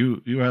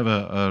have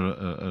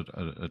a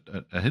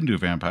Hindu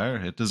vampire.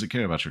 It doesn't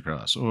care about your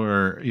cross,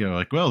 or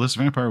like, well, this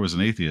vampire was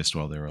an atheist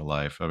while they were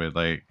alive. I mean,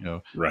 like,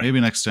 Right. maybe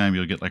next time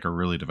you'll get like a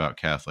really devout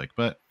Catholic,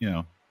 but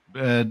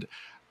and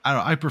I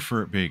don't, I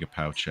prefer it being a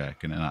pow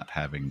check and not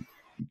having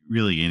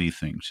really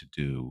anything to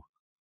do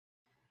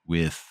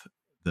with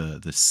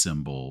the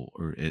symbol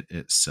or it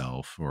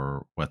itself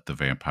or what the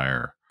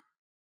vampire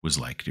was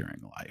like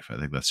during life. I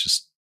think that's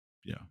just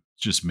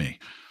just me.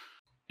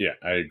 Yeah,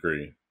 I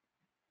agree.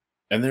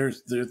 And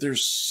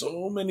there's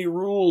so many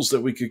rules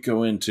that we could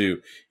go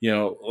into.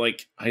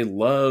 Like I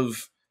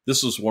love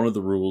this was one of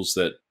the rules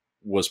that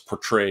was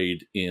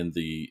portrayed in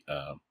the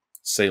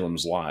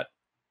Salem's Lot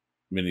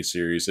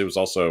miniseries. It was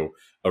also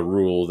a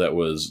rule that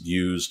was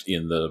used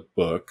in the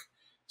book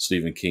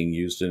Stephen King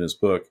used in his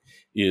book.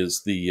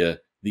 Is the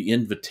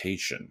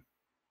invitation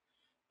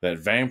that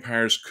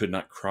vampires could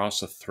not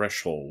cross a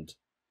threshold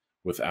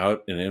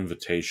without an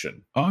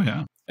invitation, Oh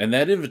yeah. and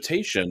that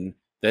invitation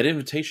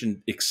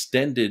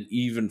extended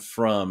even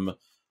from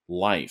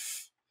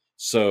life.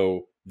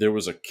 So there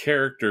was a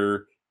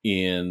character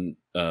in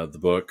the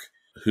book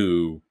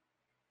who,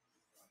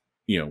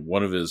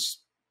 one of his,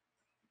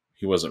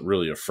 he wasn't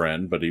really a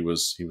friend, but he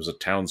was a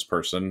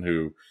townsperson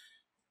who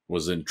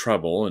was in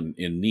trouble and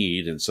in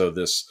need. And so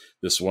this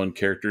one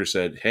character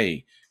said,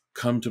 "Hey,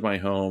 come to my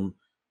home.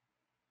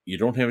 You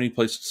don't have any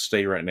place to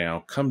stay right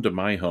now. Come to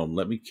my home.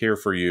 Let me care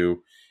for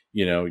you.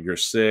 You're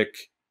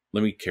sick.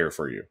 Let me care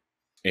for you."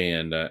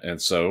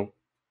 And so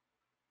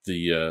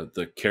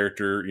the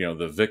character,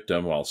 the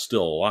victim, while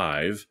still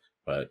alive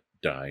but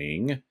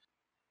dying,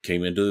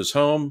 came into his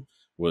home,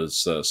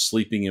 was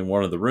sleeping in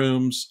one of the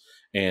rooms,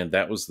 and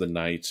that was the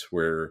night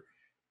where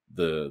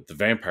the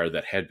vampire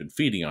that had been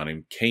feeding on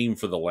him came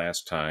for the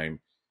last time,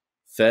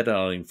 fed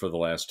on him for the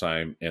last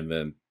time, and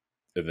then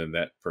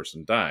that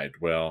person died.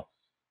 Well,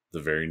 the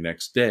very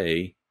next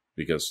day,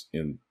 because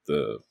in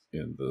the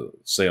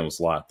Salem's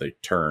Lot they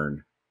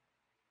turn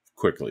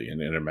quickly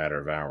in a matter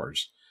of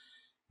hours.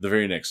 The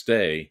very next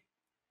day,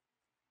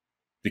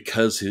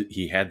 because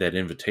he had that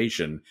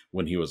invitation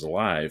when he was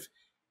alive,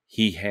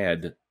 he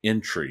had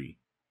entry.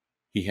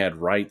 He had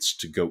rights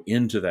to go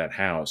into that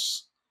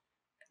house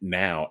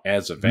now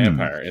as a Hmm.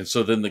 vampire. And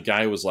so then the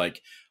guy was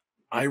like,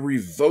 "I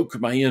revoke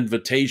my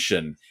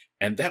invitation."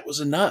 And that was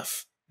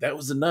enough. That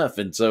was enough.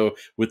 And so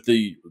with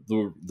the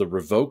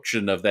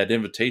revocation of that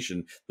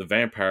invitation, the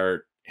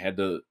vampire had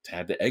to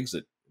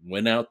exit,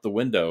 went out the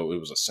window. It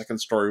was a second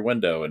story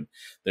window, and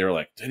they were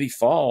like, "Did he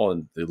fall?"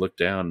 And they looked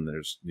down, and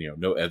there's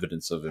no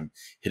evidence of him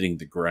hitting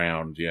the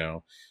ground.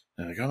 And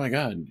like, "Oh my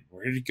god,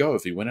 where did he go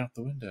if he went out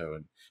the window?"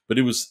 And but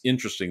it was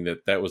interesting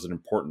that was an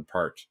important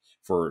part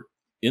for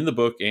in the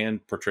book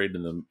and portrayed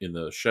in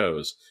the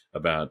shows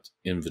about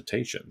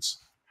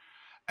invitations.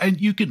 And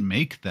you can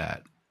make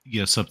that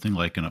something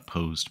like an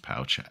opposed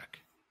pow check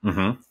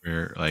Mm-hmm.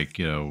 where, like,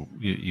 you're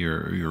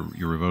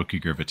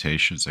revoking your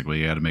invitation. It's like, well,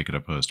 you got to make it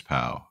opposed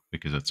pow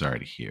because it's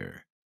already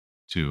here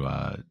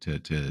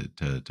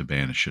to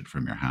banish it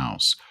from your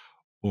house.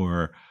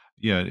 Or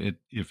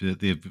if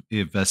the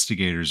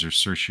investigators are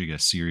searching a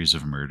series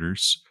of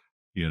murders,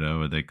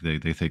 and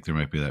they think there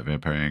might be that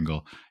vampire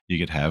angle, you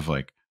could have,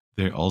 like,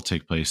 they all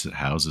take place at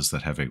houses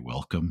that have a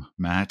welcome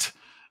mat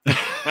for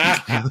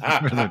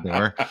the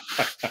door.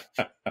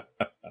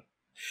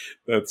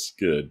 That's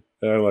good.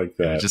 I like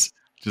Yeah, that.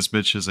 just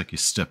mentions, like, you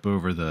step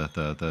over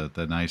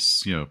the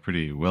nice,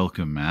 pretty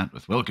welcome mat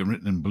with welcome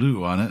written in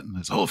blue on it, and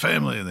his whole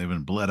family, they've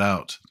been bled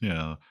out.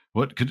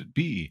 What could it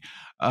be?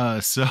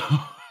 So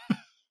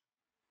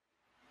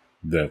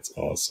That's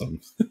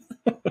awesome.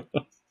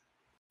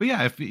 but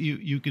yeah, if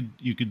you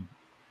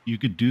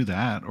could do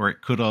that, or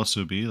it could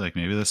also be like,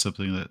 maybe that's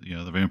something that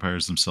the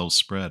vampires themselves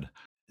spread.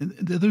 And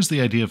there's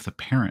the idea of the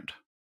parent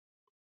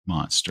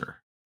monster.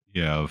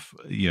 Of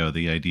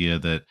the idea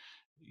that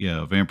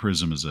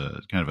vampirism is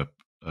a kind of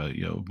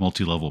a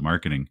multi-level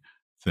marketing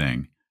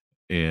thing,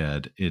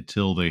 and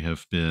until they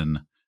have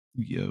been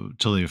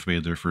until they have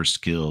made their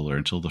first kill, or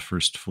until the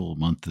first full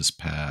month has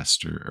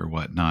passed, or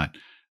whatnot,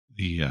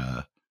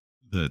 the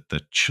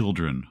the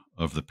children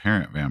of the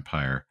parent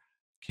vampire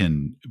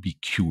can be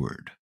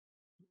cured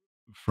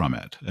from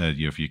it.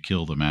 If you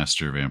kill the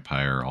master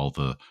vampire, all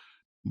the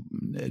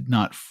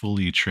not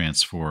fully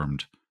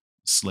transformed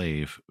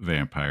slave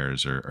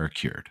vampires are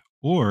cured.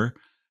 Or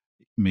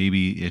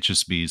maybe it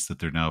just means that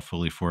they're now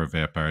fully formed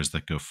vampires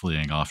that go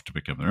fleeing off to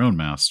become their own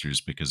masters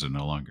because they're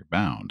no longer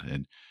bound.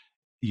 And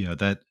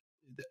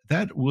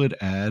that would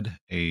add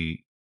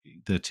a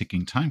the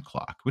ticking time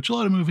clock, which a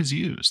lot of movies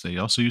use. They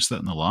also use that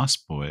in The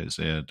Lost Boys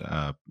and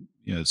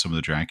some of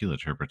the Dracula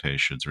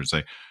interpretations, where it's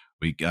like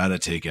we got to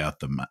take out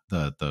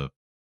the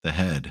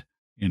head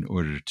in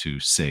order to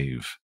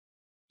save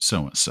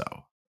so and so,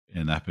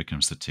 and that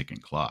becomes the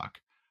ticking clock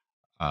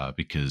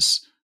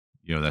because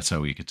that's how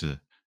we get to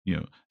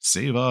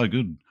save our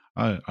good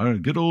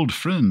old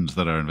friends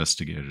that our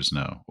investigators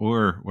know,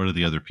 or what are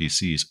the other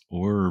PCs,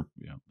 or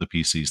the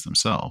PCs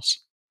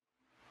themselves.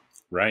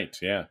 Right.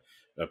 Yeah.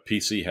 A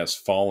PC has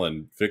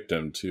fallen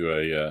victim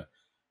to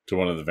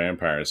one of the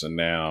vampires, and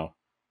now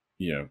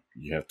you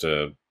have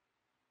to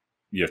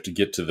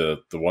get to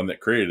the one that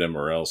created him,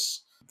 or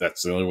else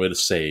that's the only way to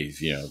save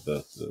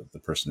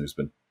the person who's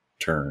been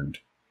turned.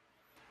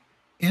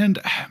 And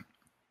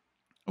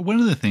one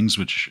of the things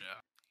which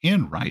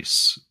Anne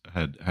Rice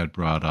had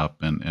brought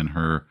up in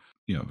her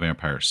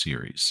vampire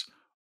series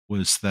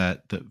was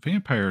that the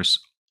vampires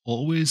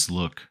always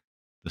look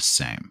the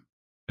same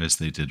as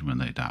they did when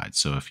they died.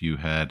 So if you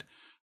had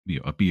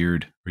a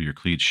beard or your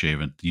clean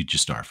shaven, you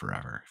just are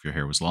forever. If your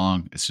hair was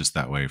long, it's just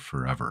that way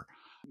forever.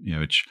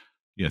 Which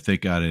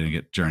thank God I didn't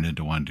get turned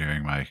into one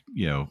during my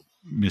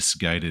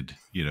misguided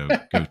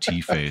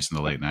goatee phase in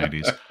the late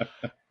 '90s.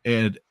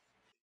 And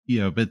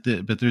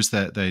but there's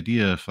the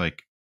idea of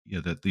like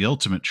that the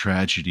ultimate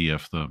tragedy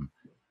of them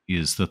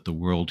is that the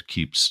world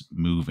keeps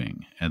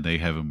moving and they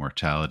have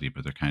immortality,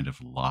 but they're kind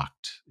of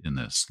locked in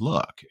this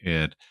look.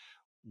 And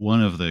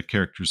one of the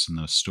characters in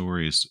those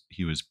stories,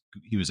 he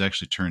was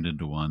actually turned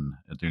into one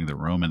during the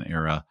Roman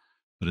era,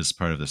 but as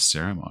part of the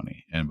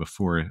ceremony. And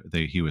before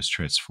he was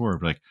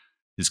transformed, like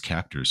his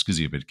captors, because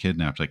he had been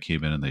kidnapped, like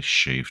came in and they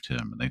shaved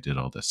him and they did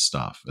all this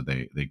stuff and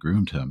they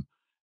groomed him,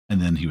 and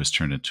then he was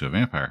turned into a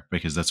vampire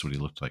because that's what he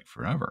looked like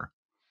forever.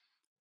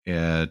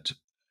 And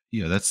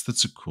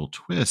that's a cool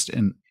twist.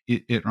 And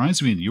it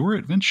reminds me in your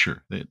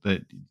adventure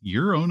that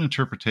your own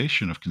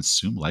interpretation of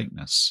consume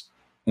likeness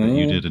that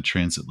you Mm. did in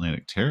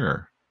Transatlantic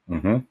Terror,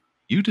 Mm-hmm.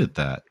 you did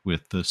that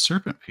with the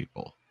serpent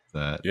people,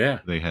 that Yeah.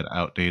 they had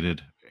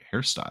outdated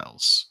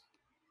hairstyles.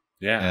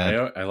 Yeah.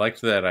 And I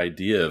liked that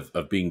idea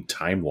of being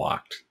time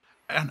locked.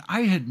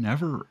 I had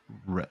never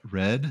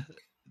read.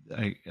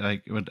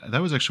 That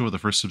was actually one of the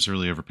first times I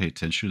really ever paid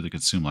attention to the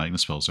consume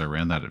likeness spells. I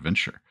ran that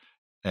adventure,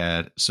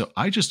 and so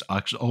I just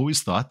actually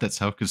always thought that's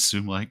how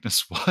consume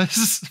likeness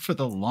was for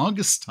the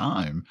longest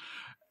time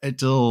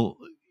until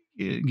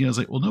I was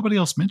like, well, nobody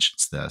else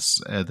mentions this,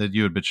 and then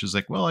you had mentioned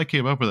like, well, I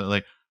came up with it.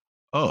 Like,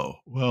 oh,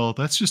 well,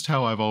 that's just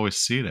how I've always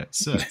seen it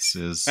since.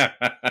 Is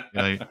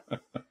like,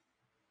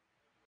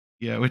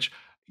 which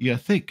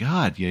thank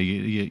God,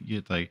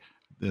 you like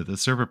the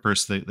server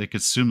person, they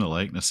consume the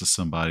likeness of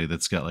somebody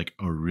that's got like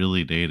a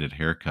really dated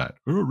haircut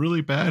or a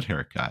really bad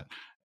haircut,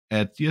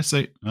 and you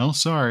say, well,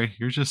 sorry,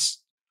 you're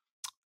just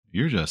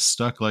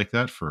stuck like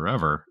that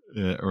forever,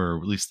 or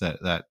at least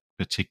that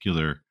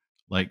particular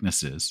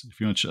likeness is. If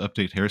you want to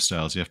update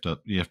hairstyles,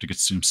 you have to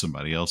consume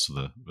somebody else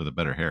with a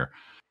better hair.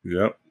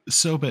 Yep.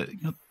 So, but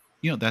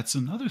that's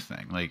another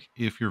thing. Like,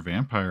 if you're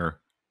vampire,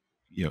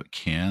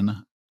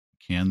 can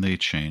they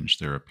change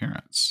their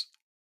appearance?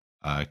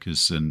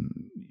 Because in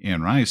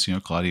Anne Rice,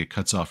 Claudia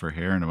cuts off her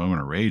hair in a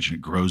moment of rage and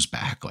it grows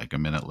back like a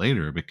minute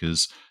later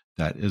because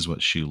that is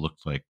what she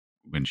looked like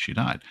when she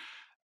died.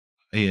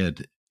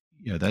 And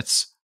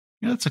that's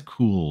a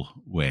cool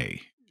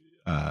way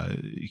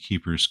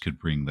keepers could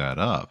bring that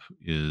up.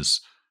 Is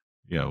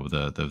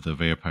the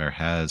vampire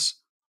has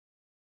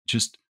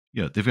just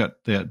they got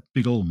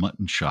big old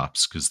mutton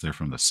chops because they're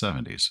from the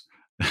 '70s.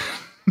 And,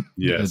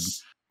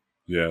 Yes.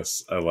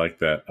 Yes. I like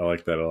that. I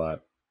like that a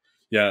lot.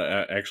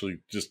 Yeah. Actually,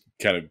 just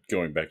kind of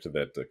going back to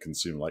that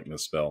consume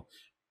likeness spell,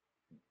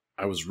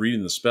 I was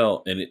reading the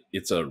spell, and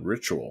it's a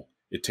ritual.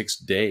 It takes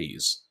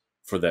days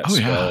for that oh yeah.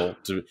 spell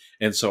to,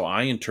 and so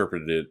I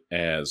interpreted it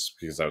as,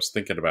 because I was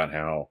thinking about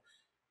how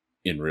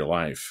in real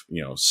life,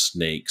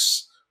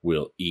 snakes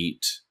will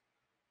eat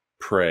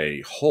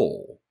prey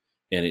whole,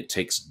 and it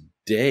takes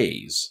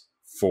days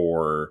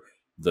for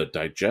the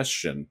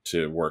digestion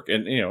to work.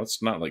 And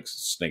it's not like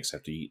snakes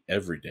have to eat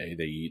every day.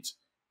 They eat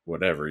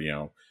whatever,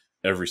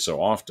 every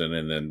so often,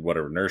 and then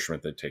whatever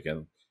nourishment they take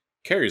in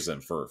carries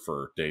them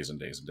for days and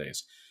days and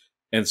days.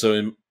 And so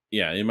in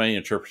my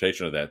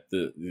interpretation of that,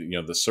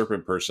 the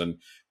serpent person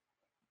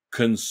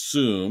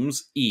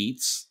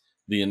eats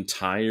the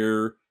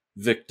entire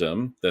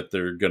victim that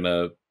they're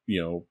gonna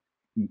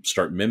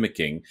start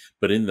mimicking,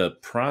 but in the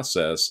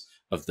process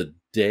of the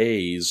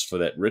days for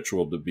that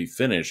ritual to be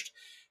finished,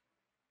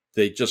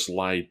 they just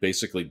lie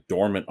basically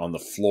dormant on the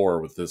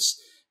floor with this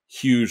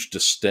huge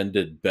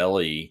distended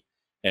belly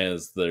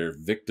as their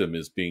victim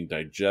is being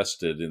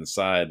digested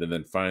inside. And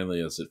then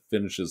finally, as it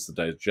finishes the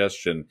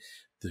digestion,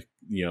 the,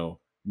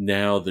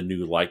 now the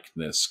new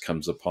likeness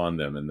comes upon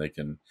them, and they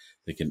can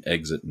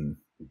exit and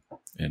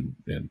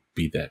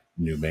be that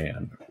new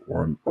man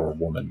or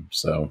woman.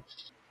 So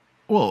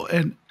Well,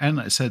 and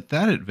I said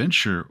that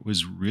adventure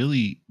was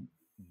really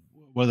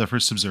one of the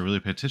first times I really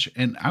paid attention.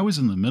 And I was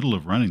in the middle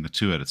of running the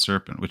two-headed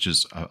serpent, which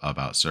is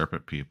about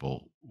serpent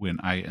people,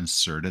 when I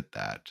inserted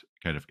that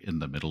kind of in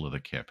the middle of the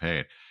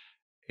campaign.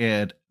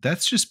 And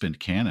that's just been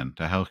canon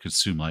to how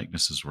consume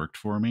likeness has worked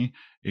for me,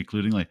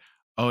 including like,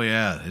 oh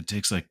yeah, it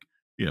takes like,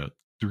 you know,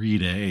 3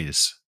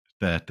 days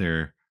that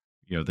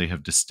they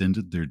have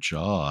distended their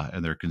jaw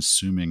and they're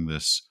consuming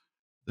this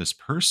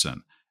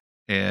person.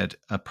 And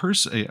a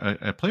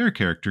player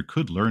character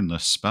could learn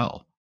this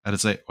spell. And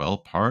it's like, well,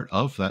 part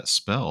of that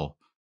spell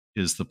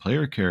is the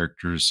player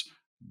character's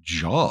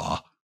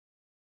jaw,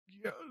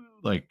 yeah,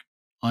 like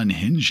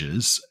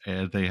unhinges,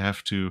 and they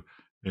have to,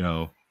 you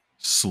know,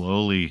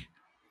 slowly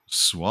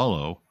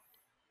swallow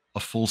a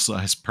full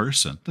size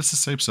person that's the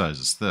same size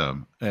as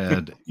them.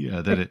 And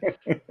yeah, that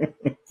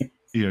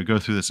it, go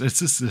through this. It's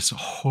just this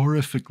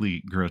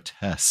horrifically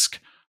grotesque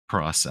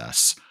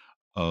process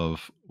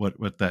of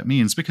what that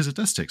means, because it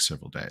does take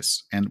several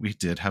days. And we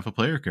did have a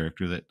player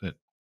character that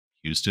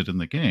used it in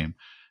the game,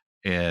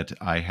 and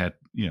I had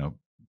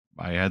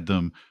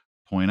them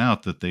point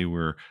out that they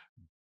were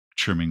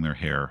trimming their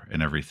hair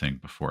and everything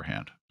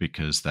beforehand,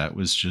 because that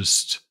was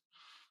just,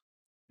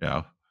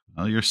 well,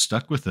 you're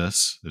stuck with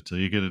this until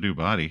you get a new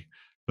body.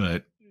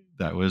 But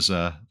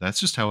that's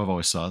just how I've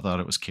always thought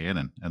it was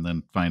canon, and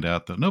then find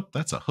out that nope,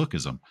 that's a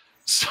hookism.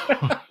 So,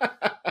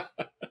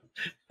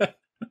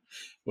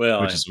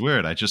 Well, which is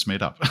weird. I just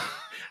made up.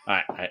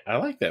 I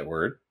like that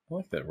word. I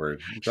like that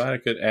word. I'm glad I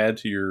could add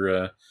to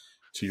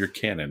your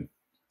canon.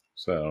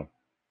 So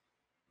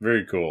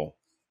very cool.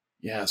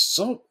 Yeah,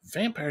 so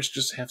vampires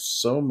just have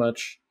so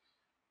much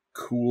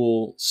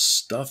cool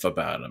stuff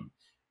about them,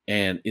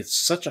 and it's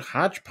such a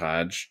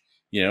hodgepodge.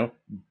 You know,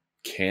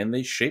 can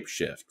they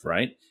shapeshift?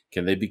 Right?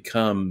 Can they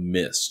become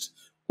mist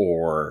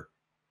or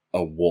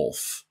a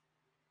wolf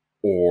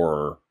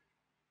or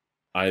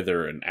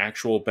either an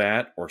actual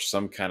bat or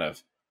some kind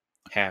of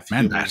half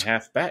Man human, bat.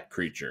 half bat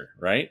creature?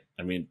 Right?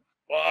 I mean,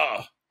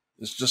 oh,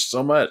 there's just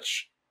so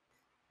much.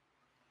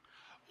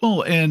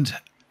 Well, and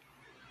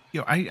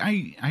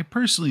I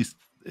personally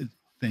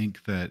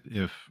think that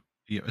if,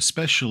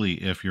 especially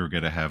if you're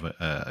going to have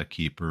a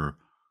keeper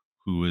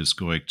who is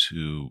going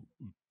to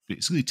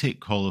basically take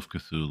Call of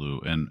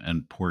Cthulhu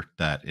and port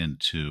that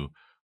into,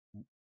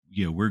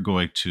 we're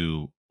going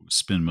to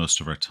spend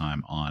most of our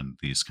time on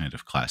these kind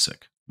of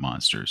classic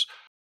monsters,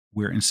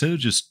 where instead of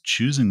just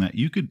choosing that,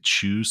 you could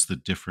choose the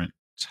different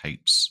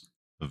types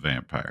of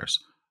vampires.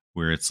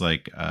 Where it's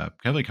like kind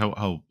of like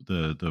how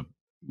the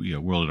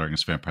World of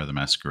Darkness Vampire the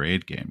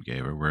Masquerade game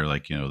gave it, where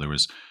like there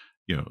was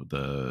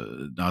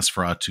the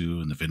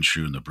Nosferatu and the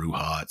Vinchu and the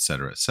Bruja, et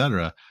cetera, et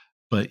cetera.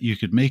 But you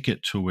could make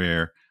it to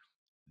where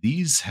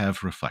these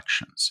have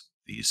reflections,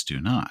 these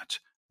do not.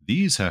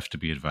 These have to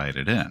be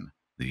invited in,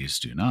 these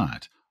do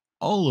not.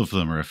 All of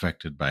them are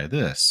affected by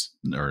this,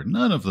 or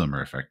none of them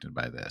are affected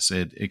by this.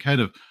 It kind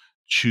of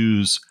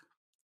choose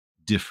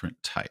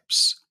different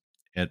types.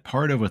 And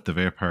part of what the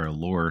vampire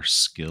lore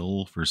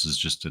skill versus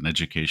just an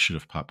education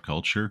of pop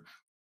culture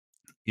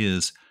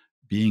is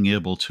being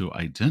able to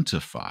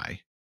identify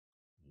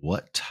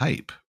what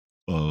type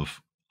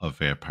of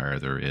vampire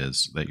there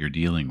is that you're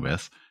dealing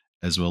with,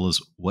 as well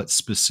as what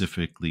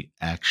specifically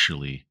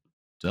actually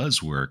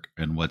does work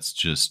and what's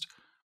just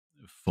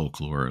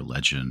folklore or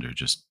legend or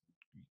just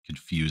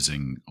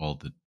confusing all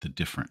the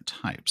different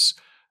types.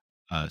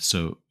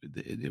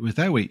 With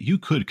that way, you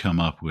could come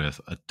up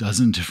with a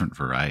dozen different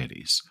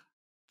varieties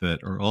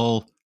that are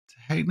all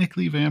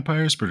technically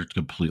vampires, but are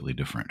completely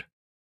different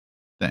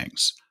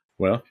things.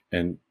 Well,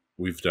 and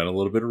we've done a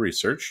little bit of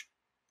research,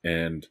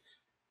 and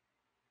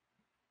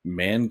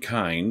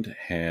mankind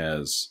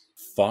has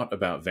thought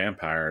about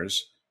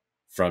vampires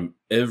from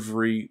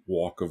every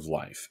walk of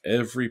life.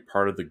 Every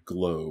part of the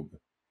globe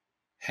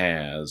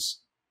has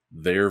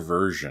their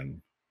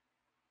version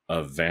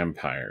of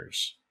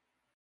vampires.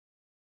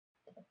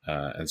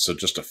 And so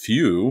just a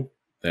few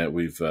that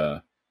we've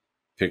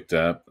picked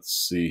up. Let's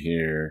see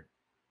here.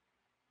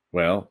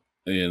 Well,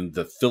 in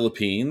the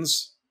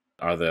Philippines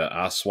are the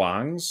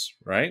Aswangs,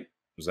 right?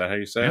 Is that how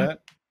you say Yeah.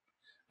 that?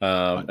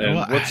 Well, And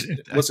I what's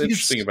think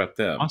interesting it's about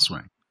them?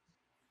 Oswing.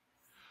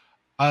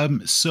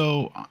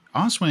 So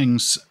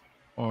Oswings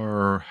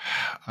are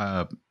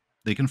uh,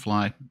 they can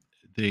fly.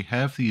 They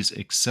have these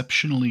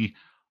exceptionally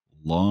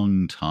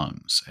long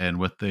tongues, and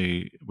what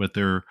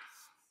they're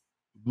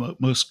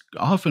most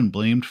often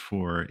blamed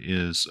for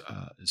is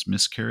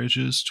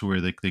miscarriages, to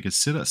where they could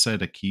sit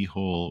outside a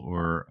keyhole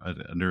or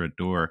under a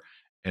door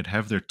and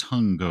have their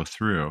tongue go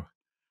through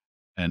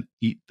and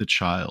eat the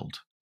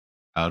child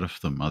out of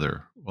the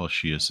mother while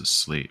she is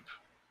asleep.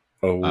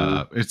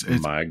 Oh It's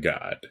my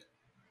God.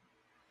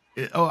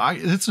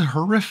 it's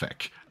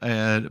horrific.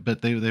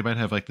 But they might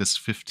have like this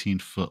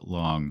 15-foot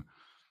long,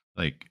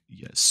 like,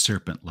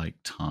 serpent like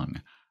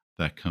tongue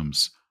that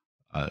comes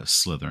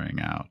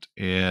slithering out.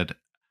 And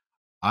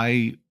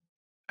I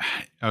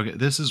okay,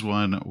 this is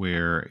one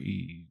where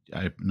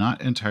I'm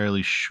not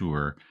entirely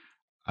sure,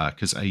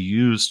 because I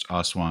used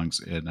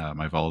Oswangs in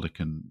my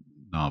Valdecan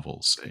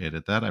novels, and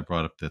at that I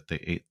brought up that they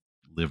ate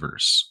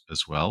livers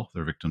as well,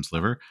 their victim's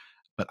liver.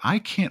 but I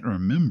can't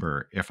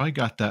remember if I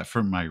got that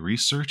from my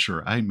research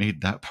or I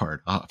made that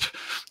part up.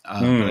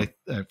 Hmm.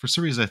 But for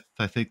some reason,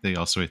 I think they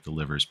also ate the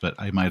livers, but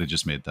I might have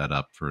just made that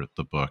up for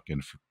the book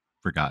and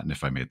forgotten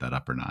if I made that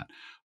up or not.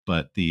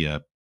 But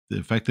the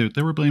fact that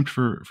they were blamed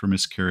for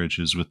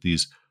miscarriages with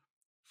these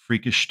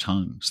freakish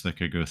tongues that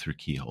could go through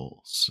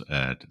keyholes,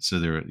 so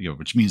they're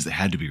which means they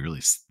had to be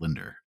really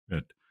slender.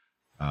 But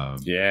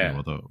Yeah.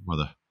 while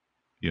the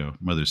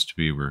mothers to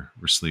be were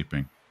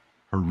sleeping,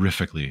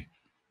 horrifically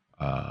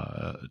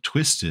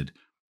twisted.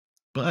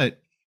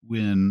 But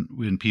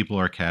when people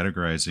are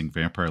categorizing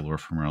vampire lore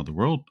from around the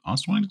world,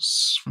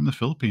 Oswald's from the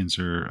Philippines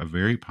are a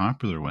very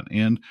popular one,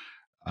 and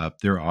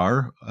there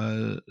are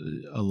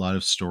a lot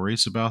of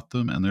stories about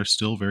them, and they're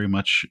still very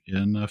much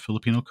in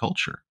Filipino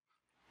culture.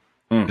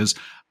 Hmm. Because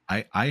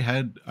I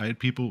had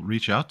people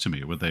reach out to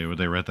me when they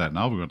read that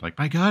novel, going like,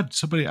 "My God,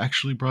 somebody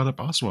actually brought up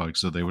Oswald,"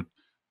 so they would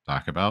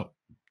talk about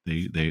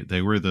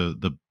they were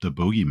the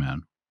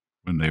bogeyman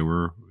when they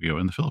were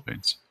in the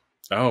Philippines.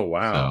 Oh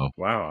wow, So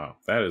wow,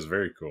 that is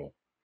very cool.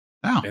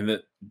 now, And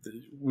that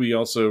we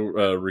also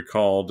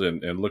recalled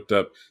and looked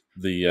up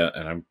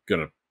and I'm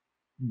gonna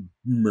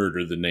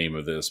murder the name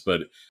of this,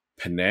 but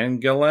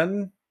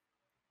Penanggalan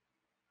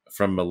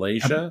from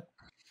Malaysia.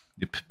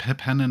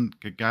 Penn and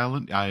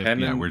Gallant, yeah,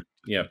 Penan, we're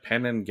yeah,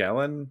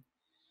 Penanggalan,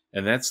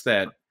 and that's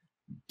that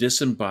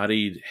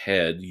disembodied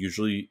head.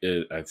 Usually,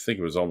 I think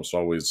it was almost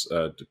always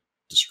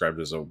described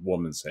as a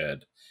woman's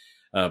head,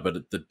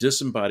 but the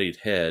disembodied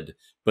head.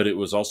 But it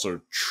was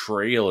also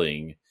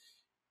trailing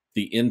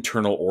the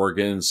internal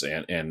organs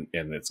and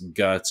its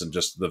guts and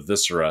just the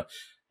viscera,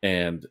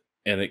 and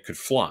it could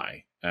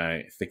fly.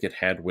 I think it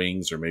had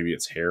wings, or maybe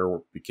its hair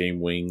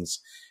became wings.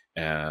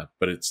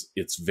 But it's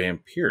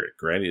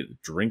vampiric, right?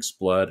 It drinks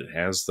blood. It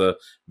has the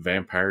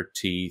vampire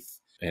teeth,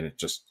 and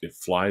it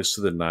flies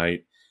through the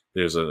night.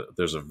 There's a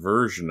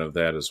version of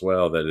that as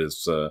well that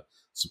is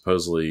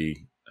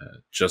supposedly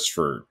just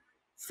for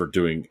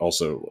doing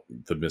also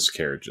the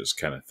miscarriages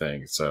kind of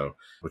thing. So,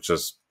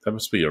 that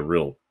must be a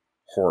real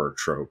horror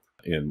trope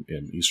in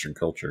Eastern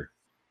culture.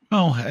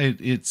 well,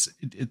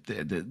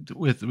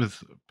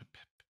 with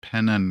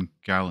Penn and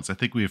Gallants. I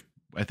think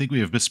we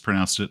have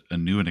mispronounced it a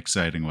new and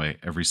exciting way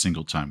every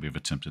single time we've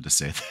attempted to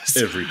say this.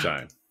 Every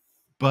time.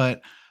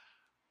 But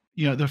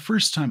the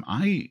first time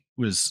I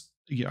was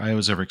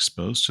ever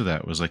exposed to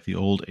that was like the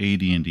old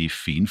AD&D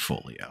Fiend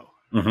Folio,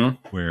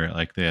 Mm-hmm. where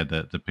like they had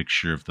the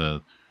picture of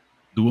the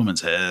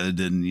woman's head,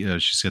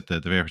 and she's got the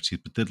vampire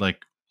teeth, but then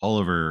like all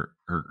of her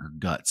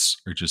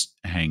guts are just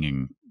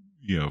hanging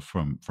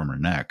from her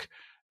neck,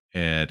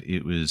 and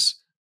it was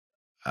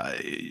uh,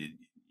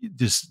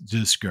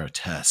 this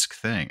grotesque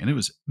thing, and it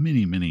was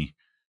many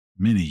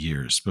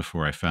years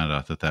before I found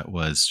out that that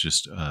was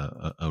just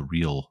a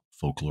real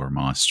folklore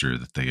monster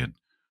that they had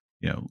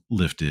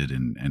lifted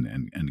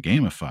and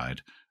gamified,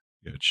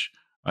 which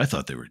I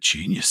thought they were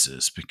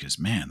geniuses because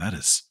man, that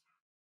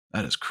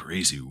is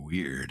crazy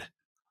weird.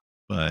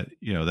 But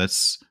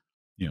that's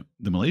the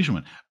Malaysian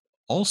one.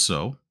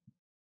 Also,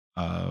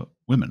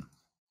 women,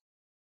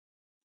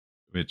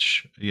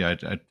 which one of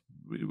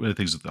the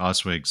things with the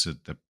Oswegs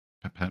at the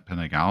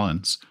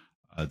Penagallans,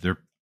 they're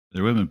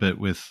women, but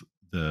with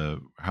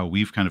the how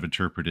we've kind of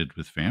interpreted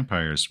with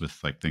vampires, with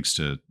like thanks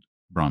to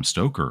Bram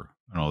Stoker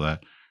and all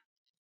that,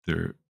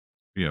 they're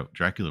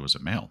Dracula was a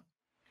male,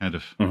 kind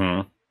of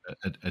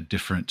Mm-hmm. a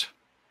different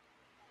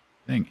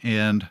thing.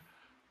 And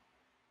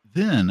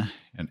then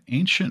in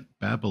ancient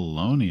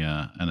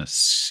Babylonia and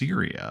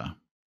Assyria,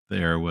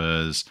 there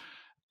was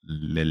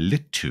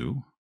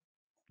Lilitu,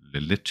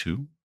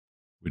 Lilitu,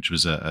 which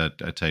was a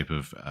type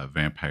of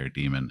vampire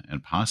demon,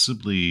 and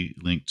possibly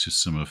linked to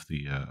some of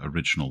the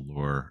original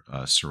lore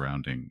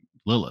surrounding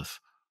Lilith,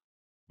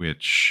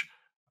 which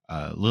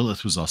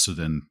Lilith was also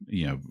then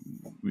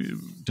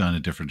done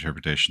in different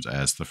interpretations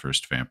as the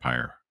first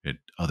vampire in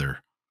other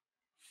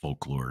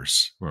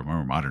folklores or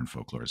more modern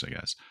folklores, I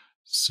guess.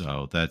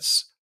 So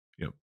that's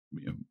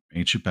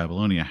ancient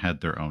Babylonia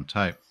had their own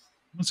type.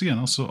 Once again,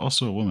 also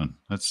a woman.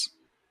 That's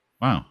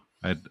wow.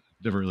 I'd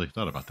never really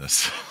thought about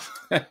this.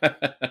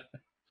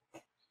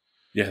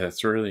 Yeah,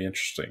 that's really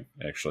interesting,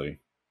 actually.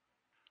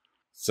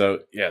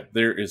 So yeah,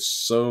 there is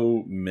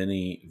so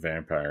many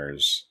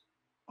vampires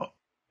oh,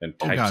 and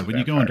oh types God, of when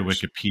you go into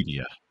vampires.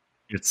 Wikipedia,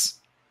 it's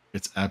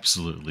it's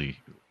absolutely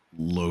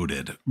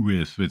loaded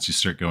with once you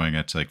start going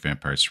into like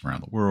vampires from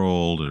around the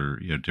world or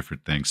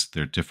different things.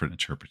 There are different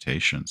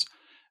interpretations.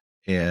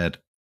 And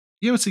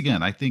once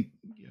again, I think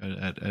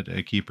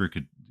a keeper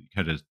could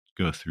kind of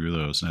go through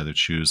those and either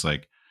choose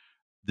like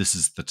this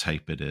is the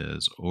type it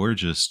is, or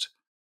just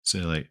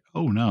say like,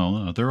 oh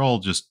no, they're all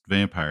just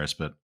vampires,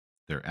 but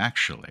they're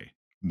actually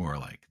more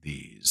like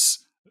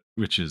these,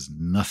 which is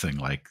nothing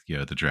like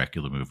the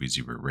Dracula movies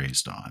you were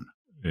raised on.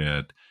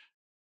 And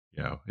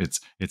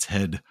its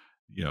head,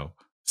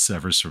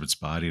 severs from its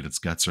body and its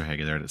guts are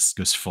hanging there and it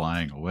goes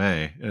flying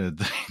away. And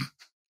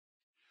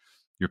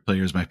your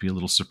players might be a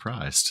little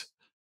surprised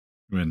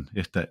when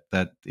if that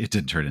it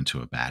didn't turn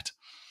into a bat.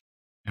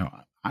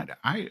 I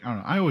don't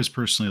know. I always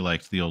personally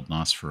liked the old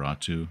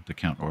Nosferatu, the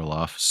Count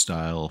Orloff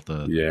style,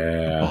 the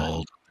Yeah.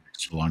 bald,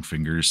 extra long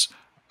fingers,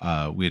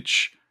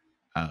 which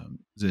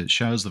the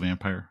Shadows of the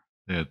Vampire.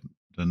 They had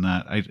done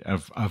that.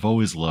 I've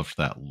always loved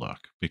that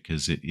look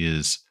because it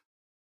is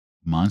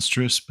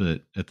monstrous,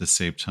 but at the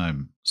same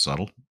time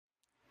subtle.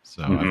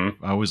 So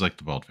Hmm. I always liked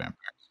the bald vampire.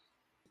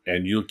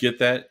 And you'll get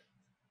that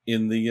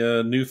in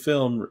the new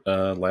film,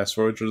 Last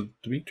Voyage of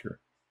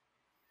Demeter.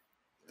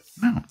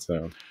 No,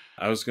 So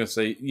I was going to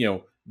say,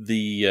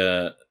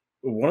 the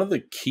one of the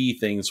key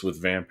things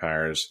with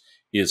vampires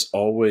is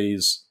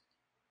always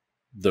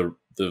the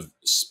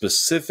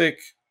specific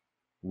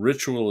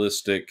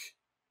ritualistic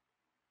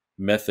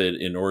method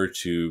in order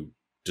to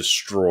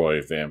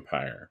destroy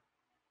vampire.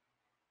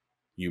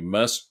 You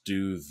must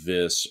do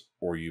this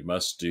or you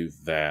must do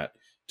that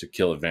to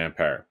kill a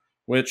vampire,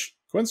 which,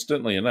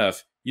 coincidentally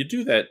enough, you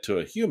do that to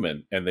a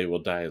human and they will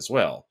die as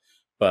well.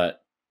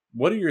 But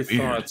what are your weird.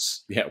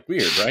 thoughts? Yeah,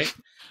 weird, right?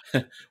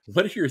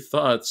 What are your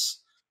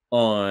thoughts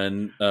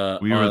on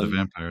We were the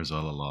vampires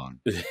all along.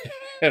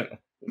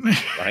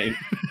 right?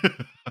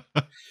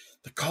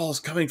 The call is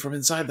coming from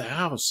inside the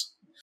house.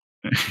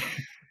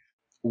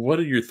 What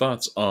are your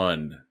thoughts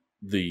on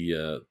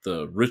the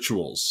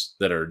rituals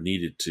that are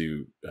needed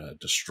to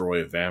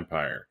destroy a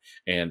vampire,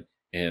 and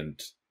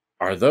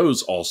are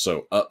those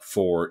also up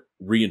for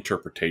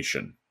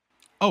reinterpretation?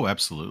 Oh,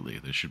 absolutely.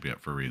 They should be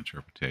up for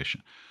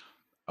reinterpretation.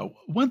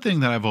 One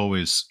thing that I've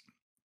always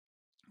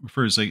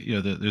refers like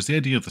there's the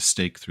idea of the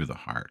stake through the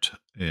heart,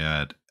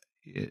 and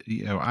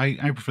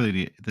I prefer the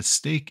idea the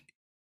stake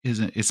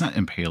isn't it's not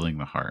impaling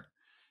the heart.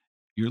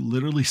 You're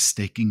literally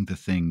staking the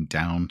thing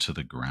down to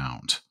the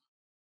ground.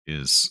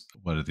 Is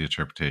one of the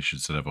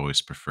interpretations that I've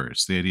always preferred.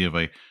 It's the idea of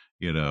like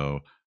you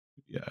know.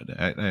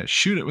 Yeah,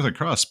 shoot it with a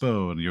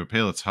crossbow and you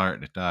impale its heart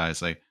and it dies.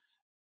 Like,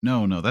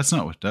 no, no, that's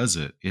not what does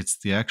it. It's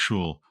the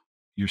actual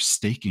you're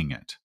staking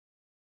it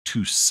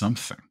to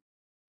something,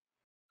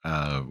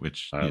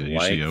 which I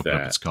usually you like open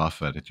up its that.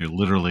 coffin and you're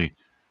literally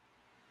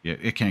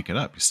it can't get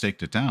up. You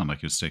staked it down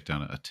like you would stake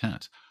down a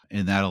tent,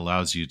 and that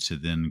allows you to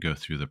then go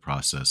through the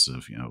process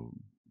of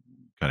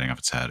cutting off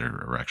its head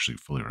or actually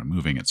fully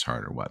removing its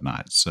heart or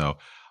whatnot. So,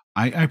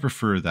 I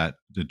prefer that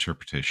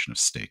interpretation of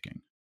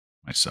staking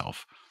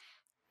myself,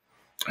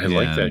 I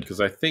like that and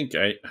because I think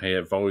I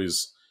have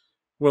always,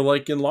 well,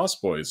 like in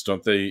Lost Boys,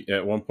 don't they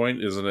at one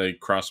point, isn't a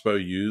crossbow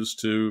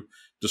used to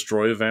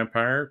destroy a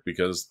vampire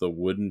because the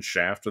wooden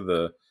shaft of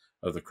the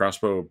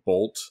crossbow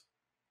bolt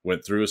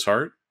went through his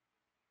heart?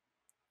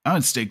 I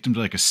would staked him to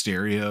like a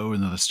stereo,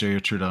 and then the stereo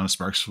turned on, and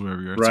sparks flew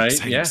everywhere.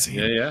 It's an Right? exciting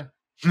Yeah,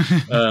 yeah, scene.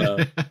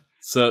 yeah.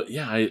 So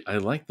yeah, I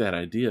like that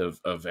idea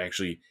of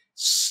actually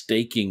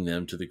staking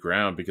them to the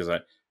ground because I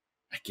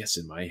guess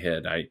in my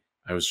head I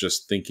was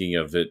just thinking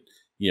of it,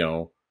 you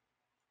know,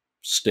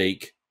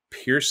 stake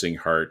piercing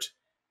heart,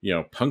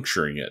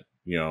 puncturing it,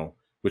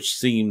 which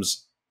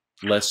seems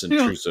less you know,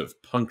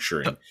 intrusive,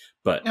 puncturing, the,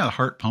 but yeah, the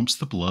heart pumps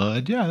the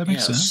blood. Yeah, that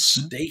makes yeah, sense.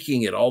 Yeah.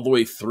 staking it all the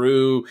way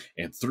through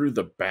and through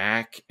the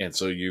back, and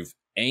so you've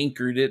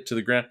anchored it to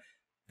the ground.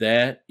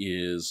 That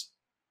is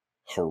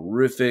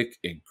horrific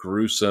and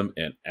gruesome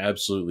and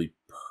absolutely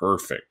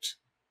perfect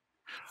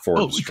for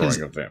Well,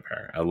 destroying a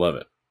vampire. I love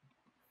it.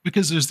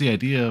 because there's the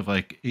idea of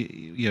like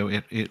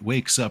it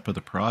wakes up with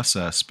the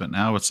process, but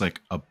now it's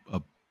like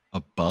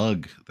a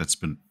bug that's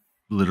been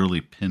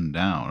literally pinned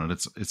down, and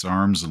its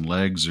arms and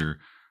legs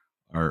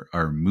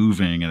are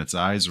moving, and its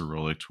eyes are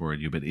rolling toward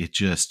you, but it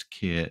just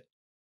can't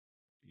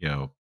you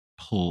know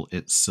pull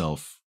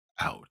itself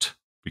out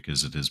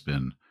because it has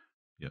been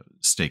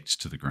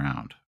staked to the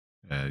ground.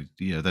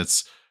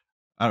 That's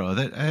I don't know.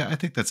 That I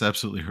think that's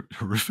absolutely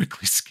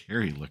horrifically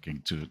scary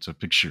looking to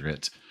picture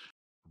it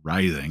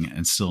writhing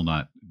and still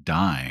not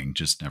dying,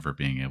 just never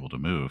being able to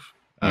move.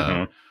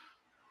 Hmm.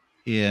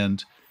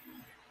 And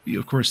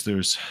of course,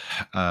 there's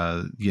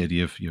the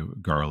idea of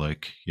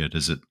garlic.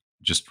 Does it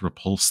just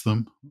repulse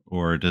them,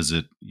 or does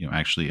it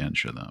actually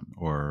injure them?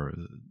 Or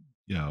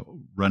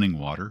running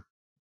water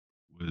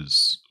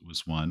was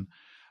one.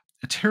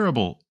 A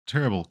terrible,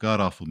 terrible,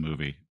 god awful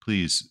movie.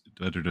 Please,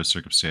 under no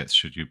circumstance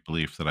should you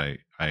believe that I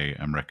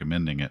am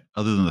recommending it.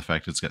 Other than the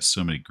fact it's got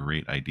so many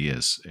great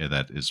ideas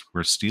that is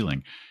worth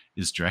stealing.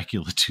 Is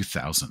Dracula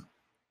 2000?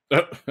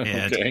 And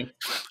Okay.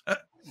 uh,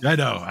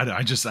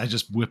 I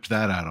just whipped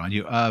that out on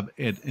you. And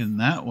in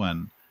that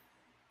one,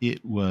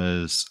 it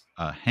was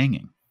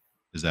hanging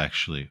is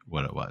actually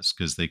what it was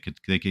because they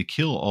could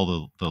kill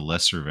all the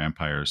lesser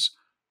vampires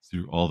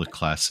through all the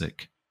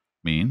classic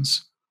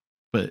means,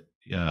 but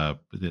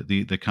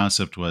the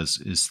concept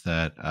is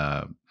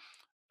that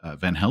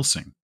Van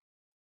Helsing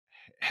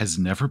has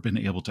never been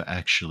able to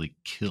actually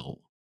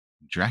kill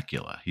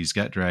Dracula. He's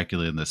got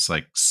Dracula in this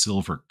like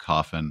silver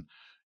coffin,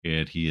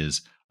 and he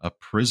is a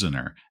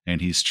prisoner,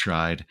 and he's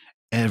tried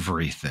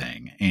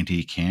everything, and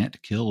he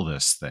can't kill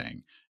this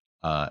thing.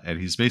 And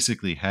he's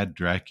basically had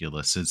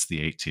Dracula since the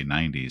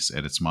 1890s,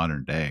 and it's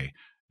modern day.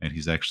 And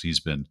he's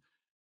been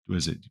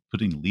was it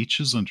putting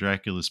leeches on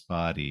Dracula's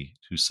body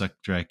to suck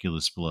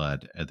Dracula's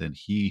blood, and then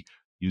he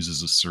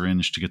uses a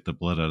syringe to get the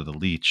blood out of the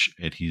leech,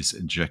 and he's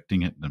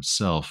injecting it in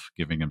himself,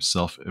 giving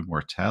himself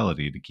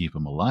immortality to keep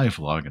him alive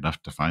long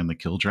enough to finally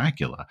kill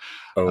Dracula.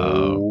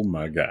 Oh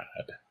my god.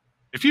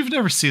 If you've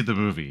never seen the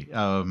movie,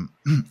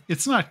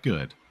 it's not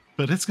good,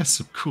 but it's got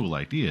some cool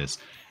ideas.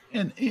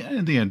 And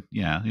in the end,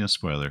 yeah,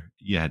 spoiler,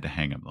 you had to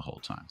hang him the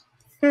whole time.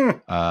 Hmm.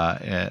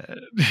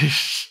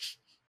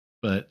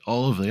 But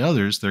all of the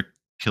others, they're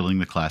killing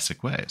the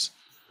classic ways.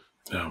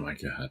 Oh my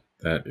god.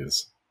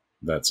 That's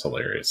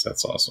hilarious.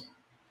 That's awesome.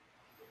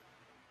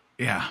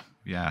 Yeah.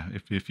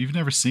 If you've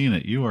never seen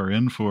it, you are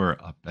in for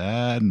a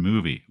bad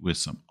movie with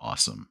some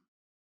awesome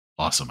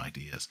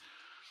ideas.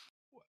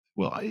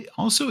 Well,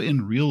 also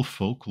in real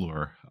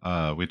folklore,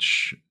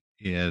 which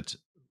it,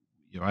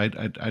 I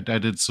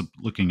did some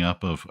looking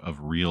up of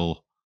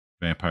real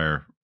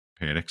vampire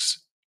panics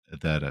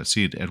that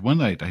see at one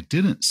night I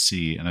didn't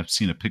see, and I've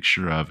seen a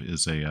picture of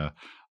is a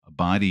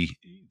body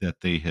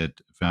that they had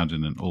found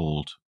in an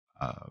old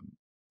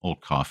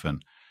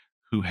coffin,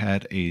 who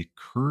had a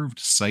curved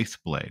scythe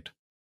blade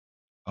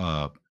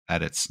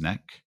at its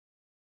neck.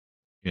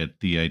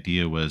 The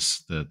idea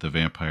was that the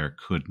vampire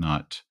could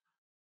not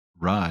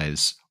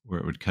rise or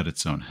it would cut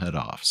its own head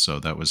off. So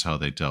that was how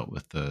they dealt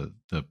with the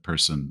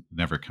person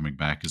never coming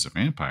back as a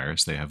vampire.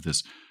 Is they have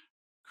this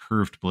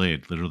curved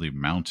blade literally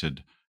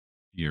mounted,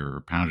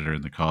 you're pounded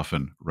in the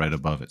coffin right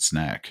above its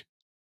neck.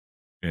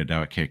 And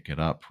now it can't get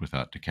up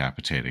without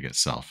decapitating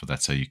itself.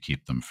 That's how you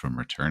keep them from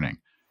returning.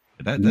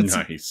 That's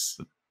nice.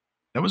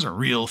 That was a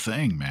real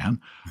thing, man.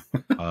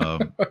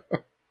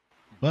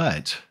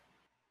 But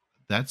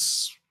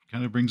that's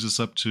kind of brings us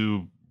up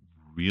to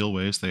real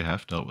ways they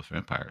have dealt with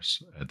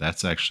vampires.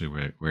 That's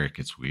actually where it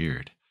gets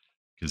weird,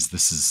 because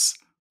this is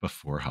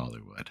before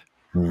Hollywood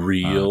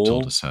Real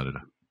told us how to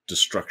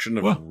destruction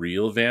of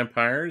real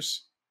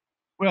vampires.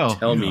 Well,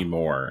 tell me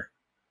more.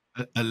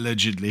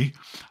 Allegedly.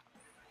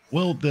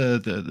 Well,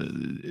 there's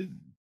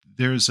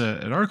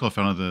an article I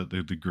found of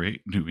the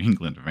Great New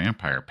England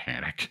Vampire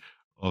Panic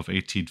of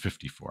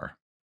 1854,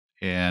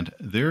 and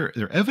there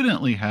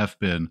evidently have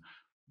been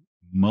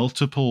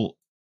multiple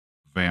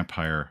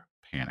vampire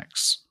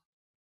panics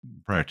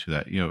prior to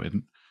that.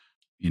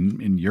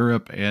 In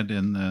Europe and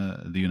in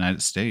the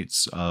United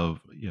States,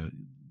 of you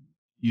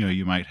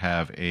might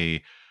have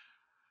a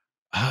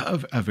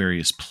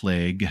various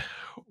plague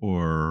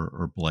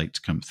or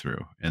blight come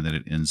through, and then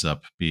it ends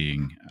up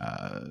being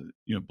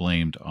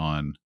blamed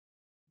on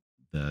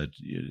the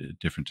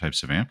different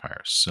types of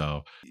vampires.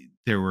 So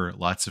there were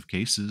lots of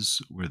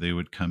cases where they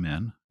would come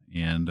in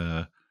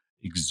and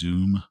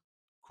exhume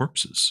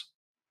corpses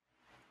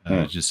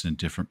just in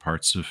different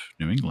parts of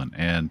New England,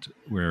 and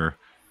where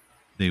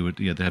they would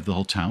they have the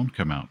whole town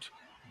come out.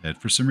 And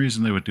for some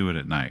reason, they would do it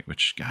at night,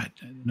 which, God,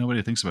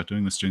 nobody thinks about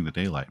doing this during the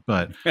daylight.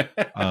 But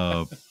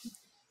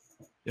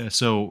yeah,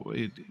 so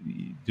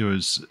there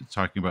was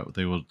talking about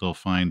they'll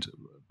find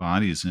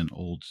bodies in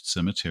old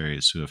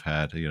cemeteries who have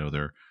had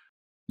their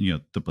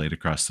the blade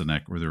across the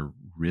neck or their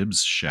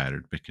ribs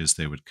shattered because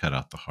they would cut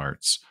out the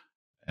hearts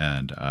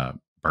and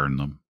burn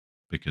them,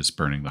 because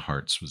burning the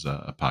hearts was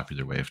a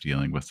popular way of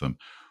dealing with them,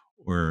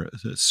 or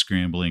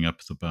scrambling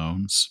up the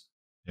bones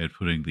and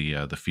putting the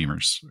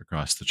femurs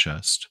across the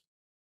chest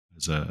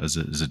as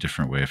a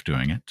different way of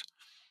doing it.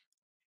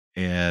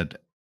 And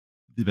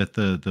but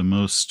the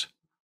most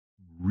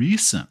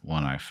recent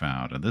one I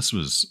found, and this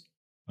one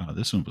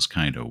was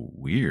kind of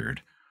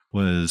weird,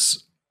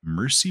 was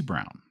Mercy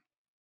Brown,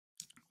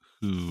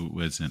 who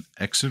was in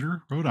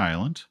Exeter, Rhode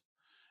Island,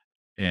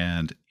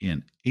 and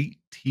in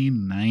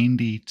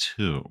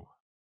 1892,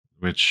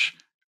 which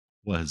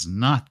was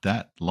not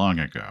that long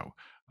ago.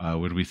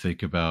 When we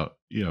think about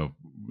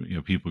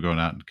people going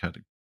out and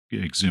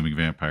exhuming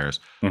vampires,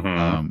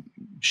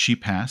 she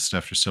passed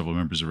after several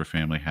members of her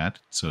family had.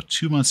 So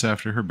 2 months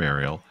after her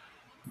burial,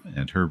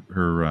 and her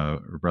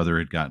brother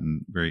had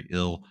gotten very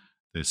ill,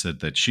 they said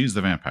that she's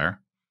the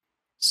vampire.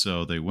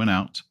 So they went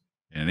out,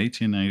 and in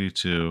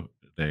 1892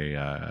 they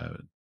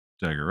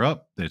dug her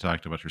up. They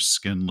talked about her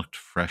skin looked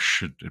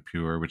fresh and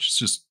pure, which is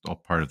just all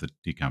part of the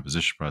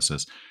decomposition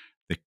process.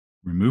 They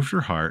removed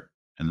her heart,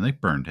 and then they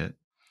burned it,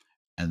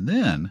 and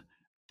then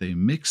they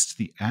mixed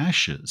the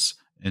ashes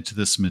into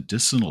this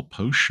medicinal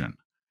potion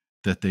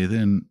that they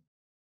then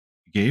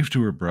gave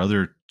to her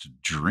brother to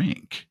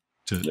drink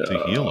to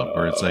heal him.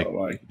 Where it's like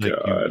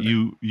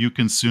you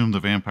consume the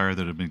vampire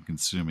that had been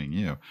consuming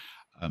you.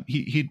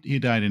 He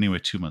died anyway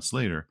 2 months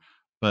later,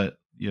 but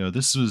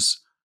this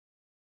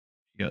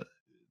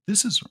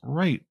is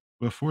right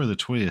before the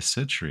 20th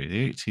century,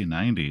 the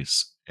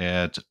 1890s,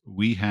 and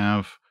we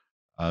have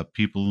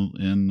people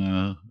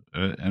in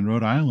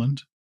Rhode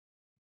Island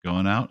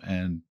going out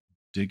and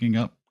digging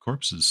up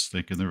corpses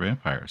thinking they're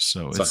vampires.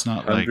 So it's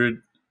not like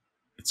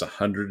it's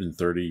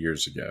 130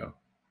 years ago.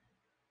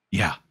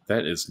 Yeah,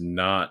 that is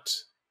not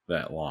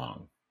that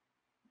long.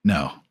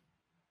 No,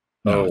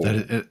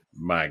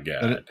 my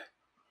God.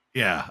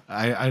 Yeah,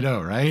 I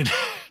know, right?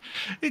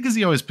 Because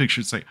you always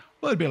picture it's like,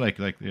 well, it'd be like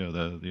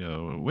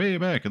the way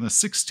back in the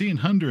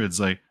 1600s.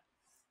 Like,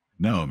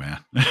 no,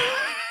 man.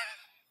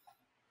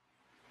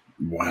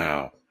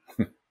 Wow.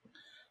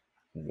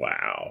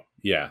 Wow.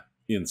 Yeah.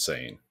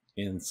 Insane.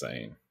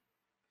 Insane.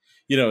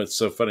 It's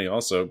so funny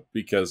also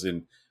because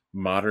in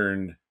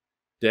modern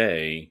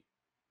day,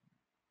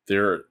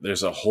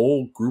 there's a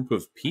whole group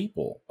of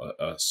people,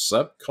 a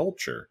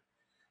subculture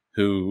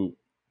who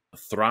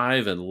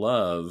thrive and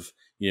love,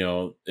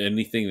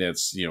 anything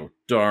that's,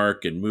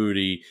 dark and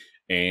moody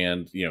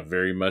and,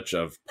 very much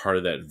of part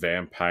of that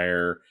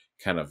vampire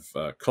kind of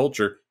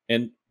culture.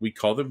 And we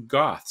call them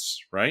goths,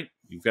 right?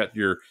 You've got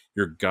your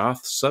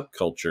goth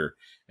subculture,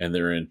 and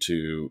they're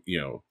into,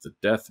 the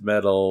death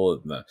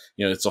metal and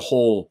it's a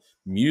whole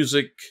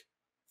music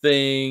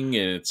thing,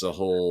 and it's a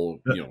whole,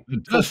 The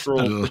death cultural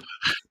metal. thing.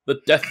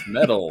 The death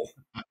metal.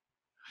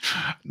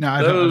 No,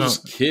 I Those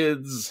don't.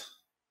 kids.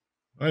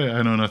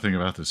 I know nothing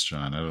about this,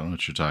 John. I don't know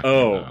what you're talking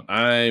Oh, about.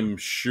 I'm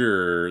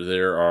sure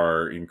there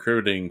are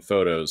incriminating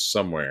photos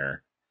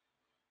somewhere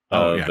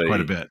Oh of yeah,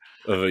 quite a bit.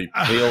 a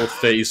pale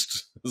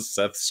faced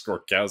Seth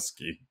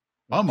Skorkowski.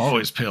 I'm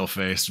always pale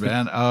faced,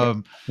 man.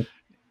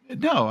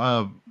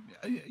 No,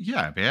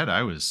 yeah, man.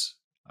 I was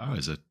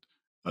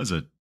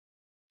a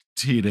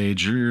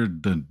teenager in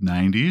the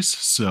 '90s,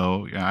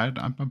 so yeah,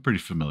 I'm pretty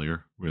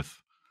familiar with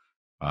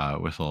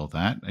all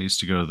that. I used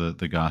to go to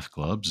the goth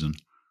clubs and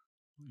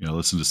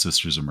listen to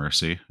Sisters of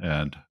Mercy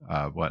and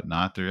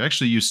whatnot. There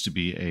actually used to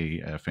be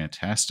a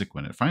fantastic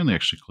one. It finally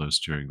actually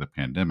closed during the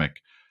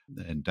pandemic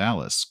in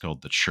Dallas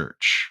called the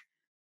Church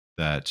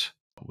that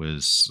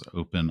was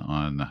open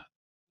on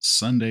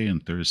Sunday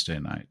and Thursday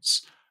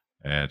nights,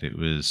 and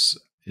is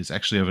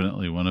actually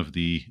evidently one of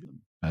the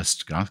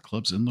best goth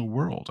clubs in the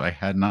world. I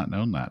had not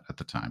known that at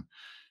the time.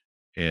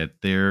 And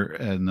there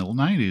in the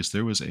 '90s,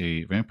 there was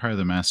a Vampire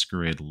the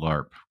Masquerade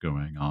LARP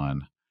going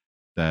on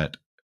that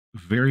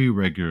very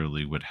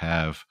regularly would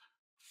have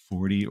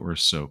 40 or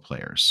so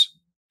players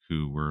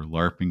who were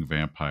LARPing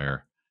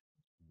vampire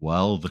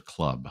while the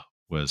club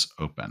was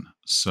open.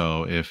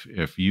 So if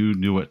you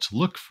knew what to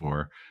look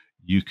for,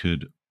 you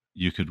could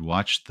you could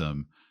watch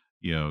them,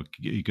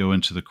 go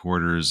into the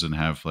quarters and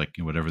have like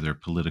whatever their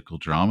political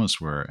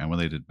dramas were. And when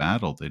they did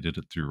battle, they did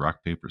it through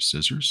rock, paper,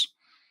 scissors.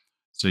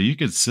 So you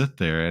could sit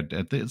there and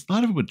a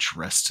lot of it would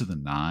dress to the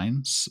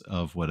nines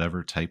of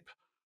whatever type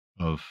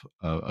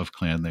of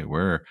clan they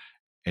were,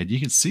 and you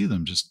could see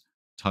them just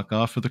tuck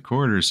off of the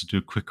quarters to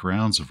do quick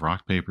rounds of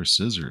rock paper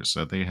scissors.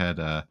 So they had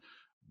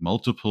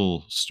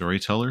multiple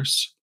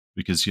storytellers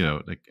because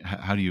like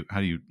how do you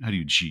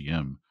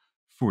GM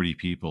 40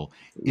 people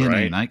in a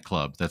Right.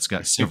 nightclub that's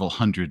got several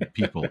hundred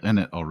people in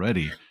it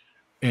already,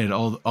 and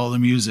all the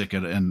music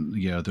and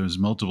there's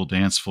multiple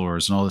dance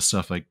floors and all this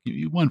stuff. Like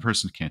one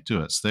person can't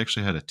do it, so they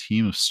actually had a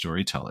team of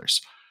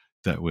storytellers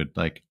that would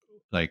like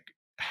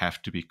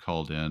have to be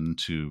called in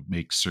to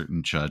make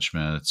certain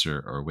judgments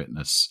or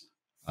witness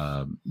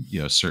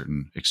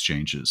certain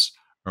exchanges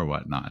or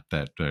whatnot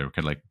that were kind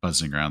of like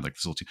buzzing around like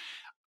this little team.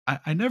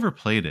 I never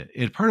played it.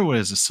 And part of what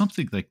is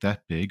something like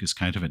that big is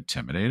kind of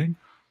intimidating,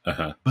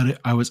 Uh-huh. but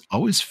I was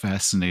always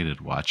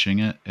fascinated watching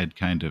it and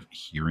kind of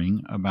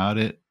hearing about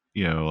it,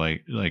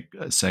 like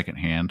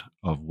secondhand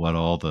of what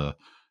all the,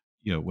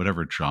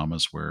 whatever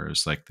dramas were.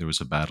 It's like there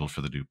was a battle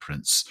for the new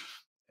prince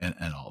and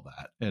all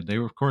that. And they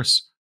were, of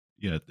course,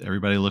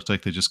 everybody looked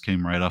like they just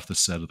came right off the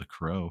set of The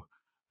Crow.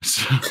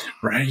 So,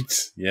 Right.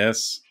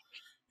 Yes.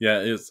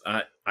 Yeah.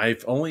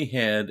 I've only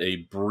had a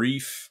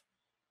brief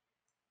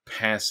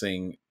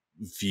passing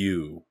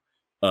view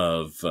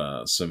of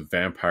some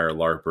vampire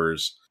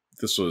LARPers.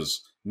 This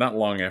was not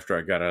long after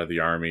I got out of the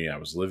Army. I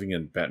was living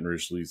in Baton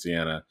Rouge,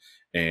 Louisiana,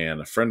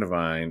 and a friend of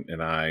mine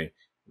and I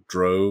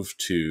drove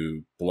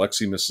to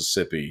Biloxi,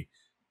 Mississippi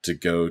to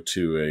go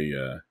to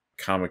a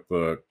comic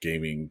book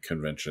gaming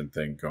convention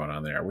thing going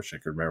on there. I wish I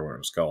could remember what it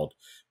was called.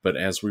 But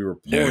as we were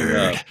pulling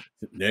nerd. up,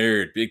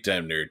 nerd, big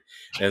time nerd,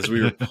 as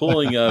we were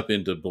pulling up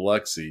into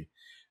Biloxi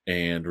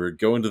and we're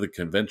going to the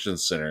convention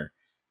center,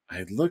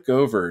 I look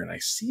over and I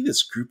see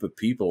this group of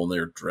people and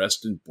they're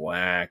dressed in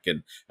black.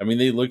 And I mean,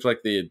 they looked like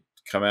they had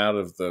come out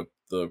of the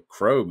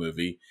Crow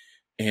movie,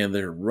 and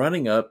they're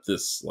running up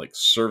this like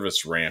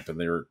service ramp, and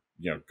they're,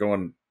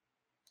 going,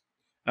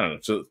 I don't know,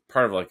 so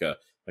part of like a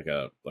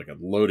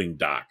loading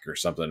dock or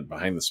something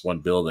behind this one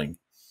building.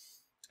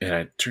 And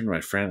I turned to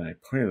my friend and I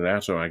pointed it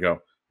out to him. I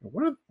go,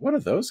 what are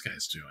those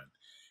guys doing?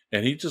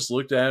 And he just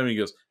looked at him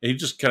and he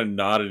just kind of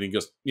nodded and he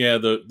goes, yeah,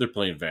 they're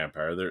playing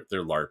vampire.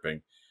 They're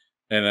LARPing.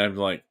 And I'm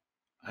like,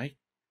 I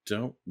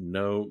don't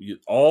know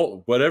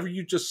all whatever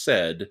you just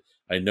said.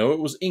 I know it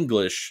was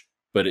English,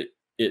 but it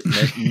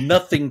meant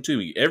nothing to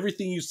me.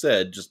 Everything you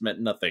said just meant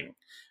nothing.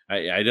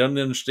 I don't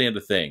understand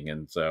a thing.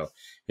 And so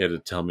he had to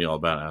tell me all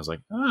about it. I was like,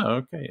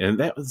 oh, okay. And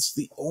that was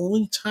the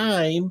only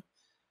time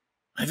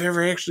I've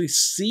ever actually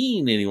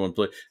seen anyone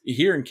play.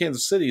 Here in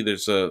Kansas City,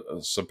 there's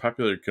some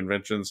popular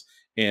conventions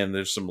and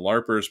there's some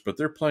LARPers, but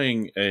they're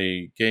playing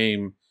a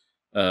game,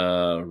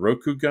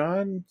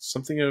 Rokugan,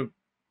 something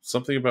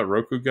about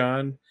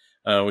Rokugan,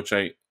 which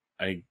I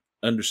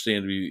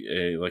understand to be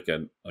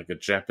a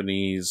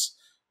Japanese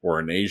or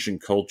an Asian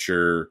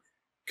culture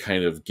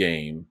kind of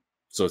game.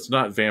 So it's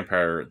not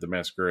Vampire the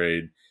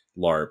Masquerade.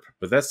 LARP,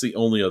 but that's the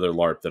only other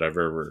LARP that I've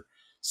ever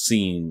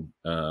seen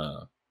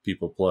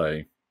people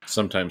play.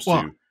 Sometimes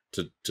Well,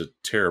 to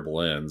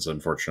terrible ends,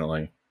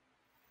 unfortunately.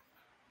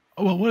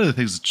 well, one of the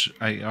things that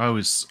I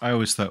always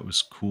thought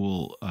was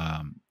cool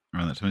around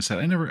that time. I said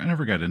I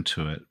never got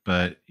into it,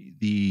 but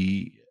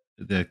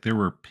there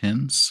were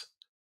pins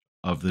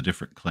of the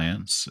different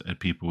clans, and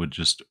people would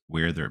just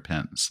wear their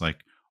pins like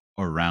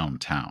around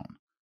town.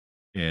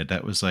 Yeah,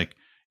 that was like,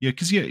 yeah,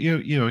 because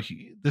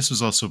this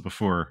was also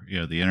before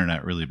the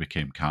internet really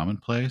became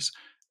commonplace.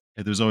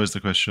 And there's always the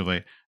question of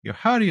like,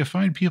 how do you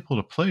find people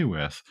to play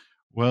with?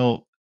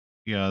 Well,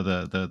 yeah,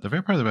 the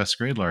Vampire the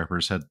Masquerade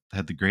LARPers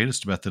had the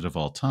greatest method of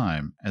all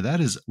time, and that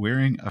is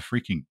wearing a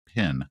freaking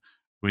pin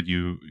when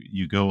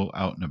you go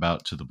out and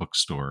about to the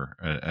bookstore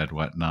and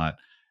whatnot,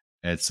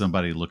 and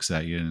somebody looks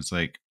at you and it's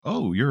like,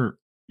 oh, you're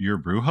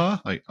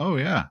Bruja? Like, oh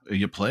yeah,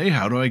 you play?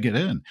 How do I get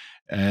in?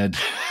 And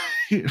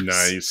it was,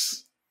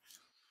 Nice.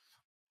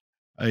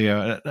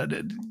 yeah,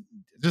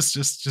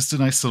 just a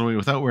nice little way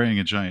without wearing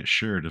a giant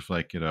shirt of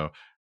like,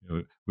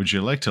 would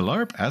you like to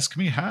LARP? Ask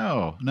me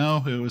how.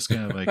 No, it was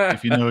kind of like,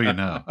 if you know, you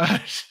know.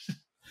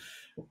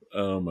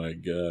 Oh my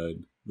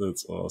god,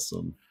 that's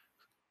awesome.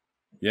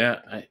 Yeah,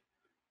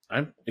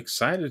 I'm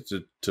excited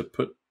to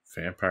put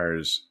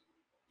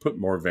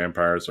more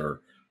vampires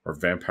or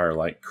vampire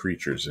like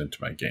creatures into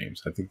my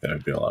games. I think that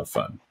would be a lot of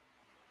fun.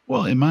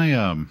 Well, in my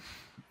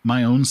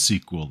own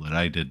sequel that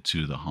I did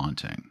to The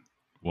Haunting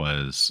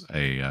was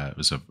a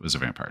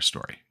vampire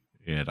story,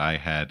 and I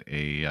had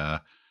a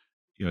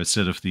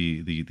instead of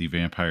the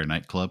vampire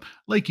nightclub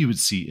like you would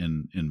see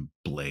in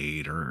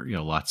Blade or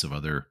lots of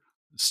other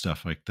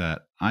stuff like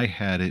that, I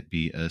had it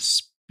be a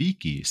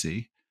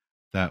speakeasy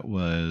that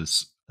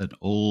was an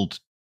old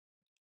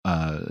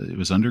it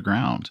was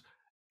underground,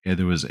 and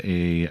there was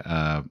a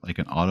like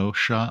an auto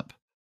shop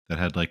that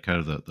had like kind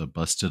of the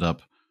busted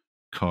up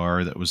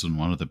car that was in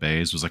one of the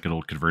bays. It was like an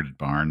old converted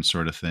barn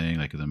sort of thing,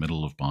 like in the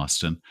middle of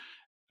Boston.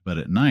 But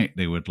at night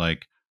they would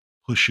like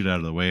push it out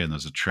of the way, and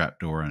there's a trap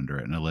door under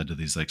it, and it led to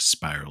these like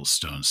spiral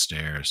stone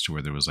stairs to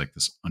where there was like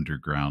this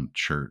underground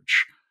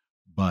church.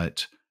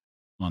 But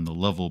on the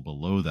level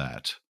below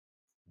that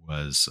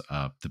was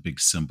the big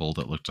symbol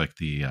that looked like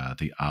the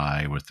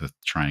eye with the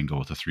triangle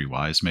with the three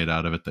Y's made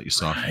out of it that you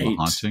saw from The Right.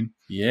 Haunting.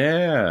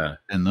 Yeah.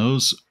 And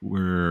those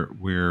were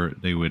where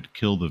they would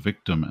kill the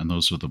victim, and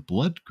those were the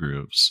blood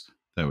grooves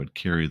that would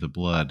carry the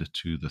blood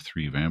to the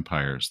three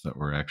vampires that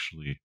were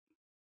actually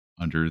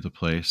under the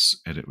place,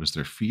 and it was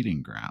their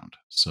feeding ground.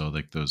 So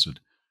like those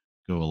would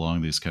go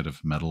along these kind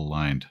of metal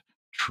lined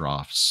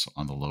troughs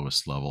on the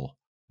lowest level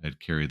and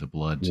carry the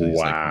blood to these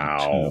like little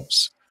Wow.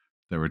 tubes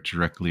that were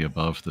directly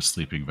above the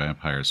sleeping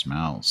vampires'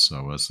 mouths.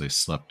 So as they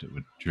slept, it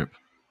would drip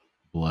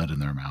blood in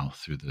their mouth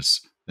through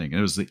this thing. And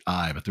it was the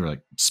eye, but there were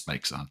like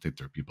spikes on it. They'd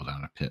throw people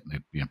down a pit and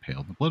they'd be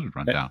impaled and the blood would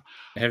run down.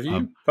 Have Um,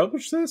 you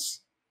published this?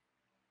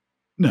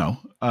 no,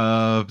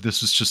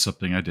 this was just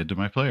something I did to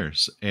my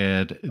players,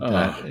 and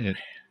Oh,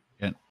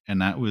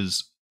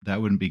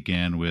 that one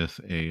began with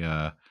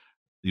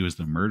it was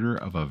the murder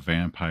of a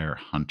vampire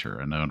hunter.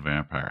 A known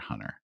vampire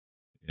hunter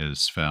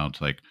is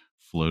found like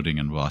floating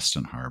in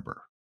Boston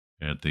Harbor,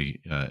 and the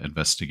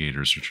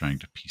investigators are trying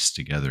to piece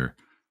together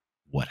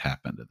what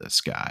happened to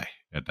this guy,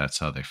 and that's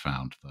how they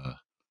found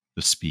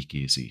the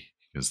speakeasy,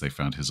 because they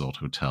found his old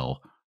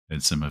hotel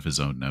and some of his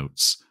own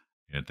notes,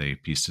 and they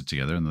pieced it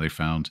together, and they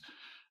found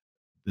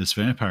this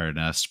vampire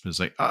nest. But it's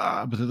like,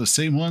 but they're the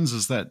same ones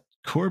as that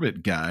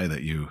Corbitt guy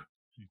that you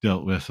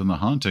dealt with in The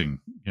Haunting,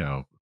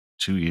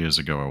 2 years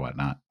ago or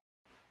whatnot.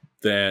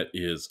 that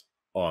is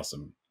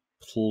awesome.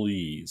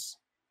 Please,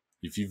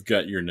 if you've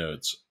got your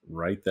notes,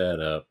 write that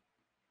up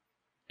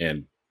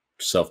and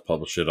self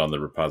publish it on the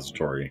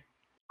repository.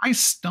 I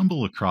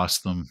stumble across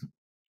them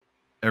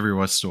every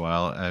once in a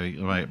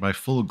while. My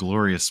full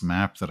glorious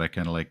map that I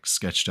kind of like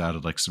sketched out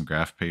of like some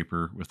graph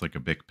paper with like a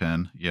big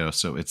pen,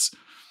 so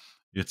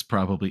it's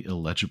probably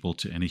illegible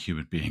to any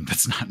human being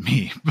that's not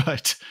me.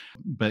 But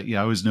yeah,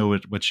 I always know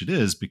what it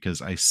is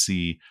because I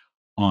see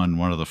on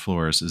one of the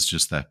floors is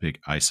just that big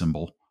eye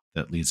symbol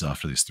that leads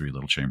off to these three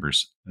little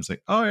chambers. It's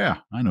like, oh yeah,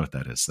 I know what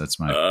that is. That's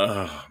my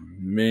Oh,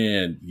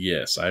 man.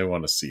 Yes, I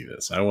want to see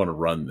this. I want to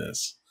run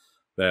this.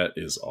 That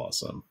is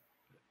awesome.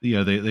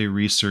 they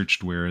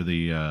researched where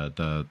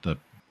the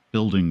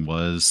building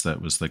was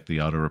that was like the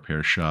auto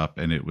repair shop,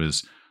 and it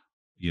was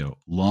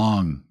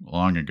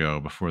long ago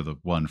before the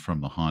one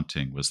from The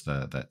Haunting was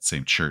that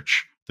same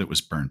church that was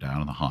burned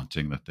down in The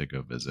Haunting that they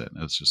go visit.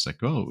 And it's just like,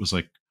 oh, it was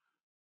like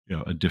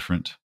a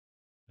different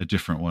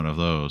one of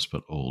those,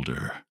 but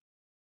older.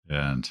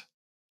 And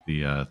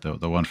the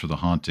one for The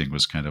Haunting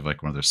was kind of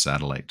like one of their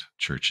satellite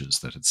churches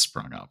that had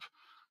sprung up.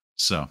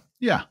 So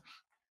yeah,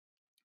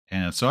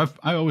 and so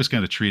I always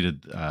kind of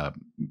treated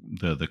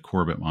the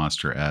Corbitt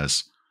monster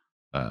as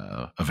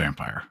a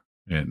vampire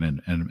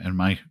and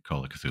my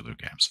Call of Cthulhu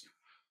games.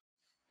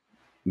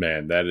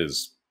 Man, that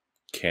is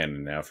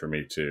canon now for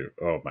me, too.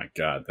 Oh, my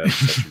God. That's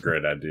such a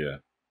great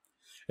idea.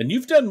 And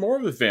you've done more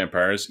with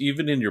vampires,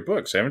 even in your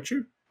books, haven't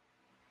you?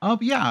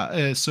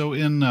 Yeah. So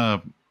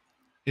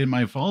in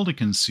my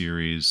Valdican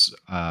series,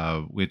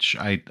 which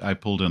I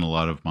pulled in a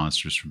lot of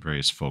monsters from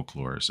various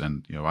folklores,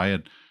 and I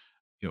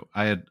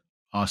had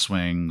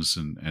Oswangs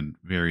and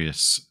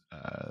various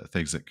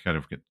things that kind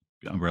of get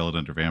umbrellaed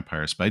under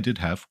vampires. But I did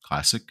have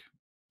classic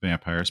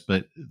vampires,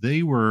 but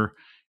they were,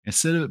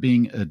 instead of it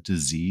being a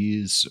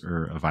disease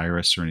or a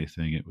virus or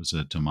anything, it was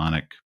a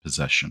demonic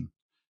possession.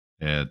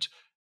 And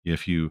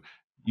if you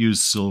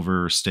use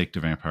silver, staked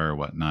a vampire or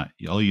whatnot,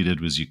 all you did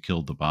was you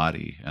killed the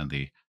body, and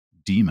the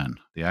demon,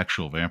 the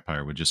actual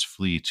vampire, would just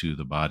flee to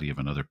the body of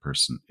another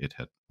person it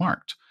had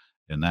marked.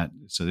 And that,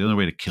 so the only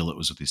way to kill it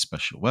was with these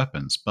special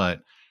weapons.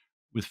 But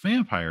with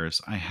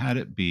vampires, I had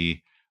it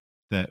be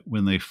that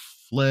when they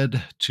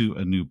fled to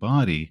a new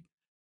body,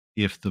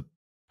 if the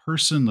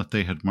person that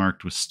they had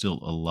marked was still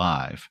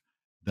alive,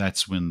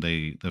 that's when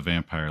the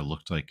vampire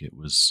looked like it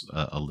was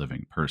a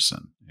living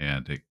person,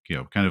 and it,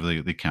 kind of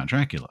the Count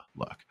Dracula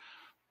look.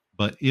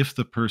 But if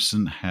the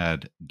person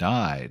had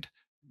died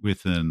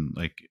within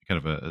like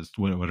kind of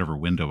whatever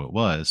window it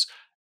was,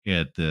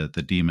 and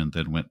the demon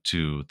then went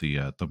to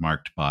the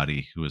marked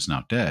body who is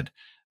now dead,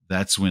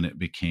 that's when it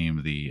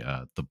became the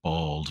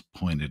bald,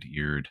 pointed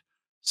eared,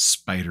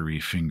 spidery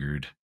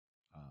fingered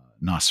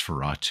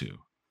Nosferatu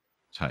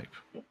type.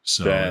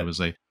 So it That was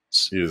like,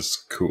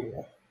 is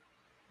cool.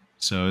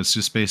 so it's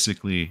just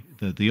basically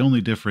the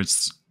only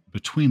difference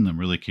between them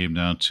really came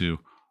down to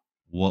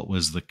what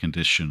was the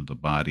condition of the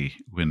body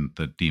when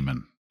the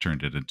demon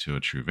turned it into a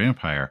true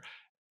vampire.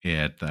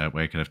 And that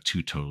way I could have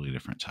two totally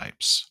different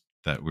types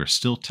that were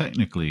still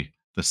technically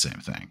the same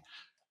thing.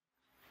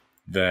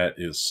 That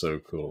is so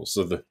cool.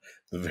 So the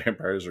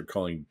vampires are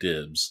calling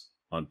dibs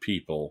on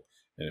people,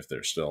 and if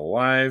they're still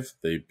alive,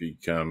 they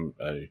become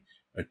a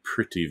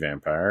pretty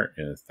vampire.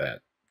 And if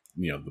that,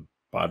 the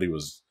body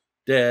was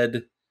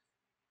dead,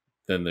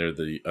 then they're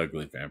the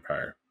ugly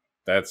vampire.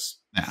 That's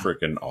Yeah.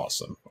 freaking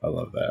awesome. I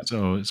love that.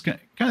 So it's kind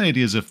of the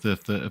idea is if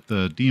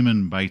the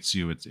demon bites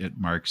you, it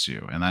marks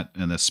you,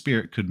 and the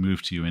spirit could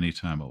move to you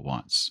anytime at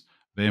once.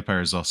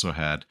 Vampires also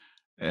had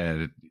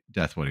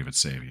death won't even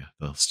save you;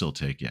 they'll still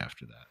take you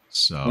after that.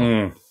 So,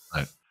 Mm.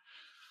 but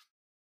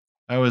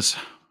that was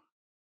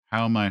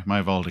how my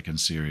Valdican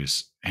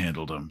series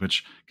handled them.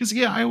 Which, because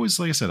I always,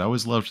 like I said, I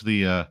always loved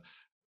the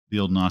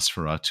old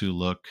Nosferatu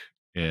look,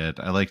 and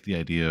I like the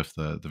idea of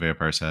the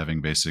vampires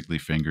having basically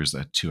fingers that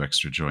had two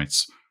extra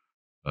joints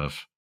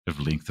of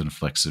length and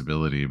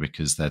flexibility,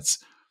 because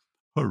that's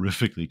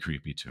horrifically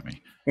creepy to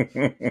me.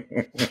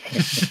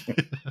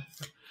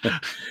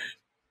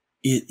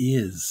 It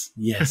is,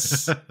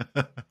 yes.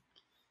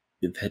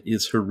 That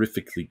is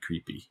horrifically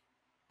creepy.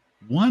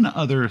 One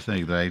other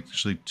thing that I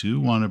actually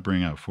do want to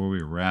bring up before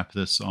we wrap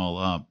this all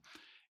up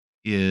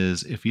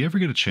is, if you ever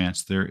get a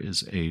chance, there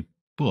is a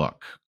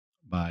book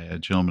by a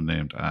gentleman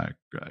named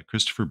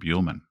Christopher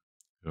Buhlman,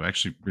 who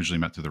actually originally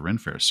met through the Ren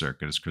Fair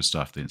circuit as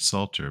Christoph the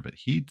Insulter, but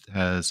he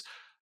has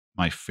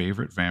my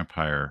favorite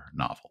vampire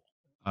novel,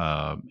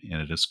 and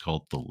it is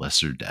called The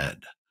Lesser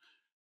Dead.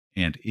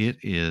 And it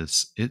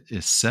is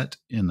set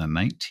in the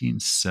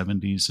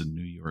 1970s in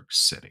New York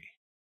City,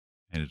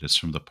 and it is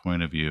from the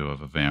point of view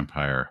of a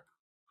vampire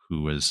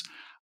who was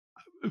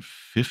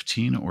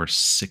 15 or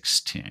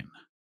 16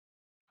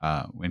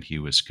 when he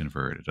was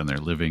converted, and they're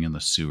living in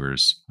the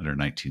sewers under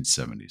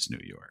 1970s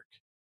New York.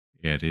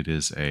 And it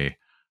is a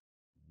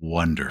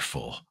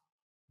wonderful,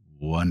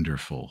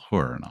 wonderful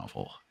horror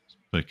novel,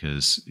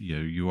 because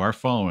you are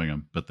following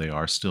them, but they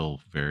are still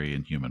very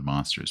inhuman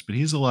monsters. But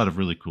he has a lot of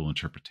really cool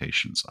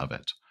interpretations of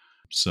it.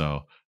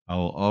 So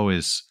I'll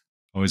always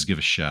give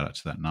a shout out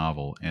to that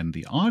novel. And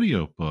the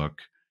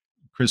audiobook,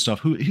 Christoph,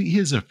 who he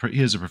is a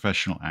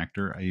professional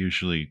actor. I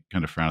usually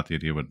kind of frown at the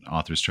idea when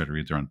authors try to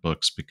read their own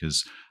books,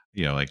 because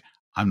like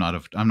I'm not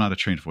a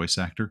trained voice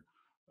actor.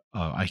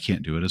 I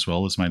can't do it as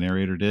well as my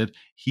narrator did.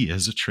 He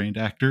is a trained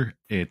actor,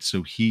 and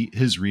so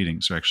his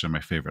readings are actually my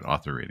favorite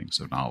author readings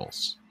of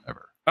novels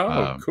ever.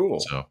 Oh, cool.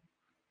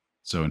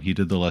 So when he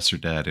did The Lesser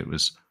Dead, it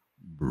was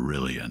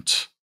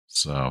brilliant.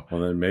 So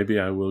Well, then maybe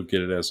I will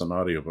get it as an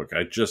audiobook.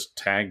 I just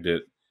tagged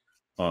it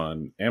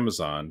on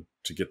Amazon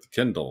to get the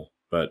Kindle,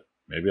 but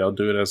maybe I'll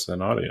do it as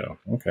an audio.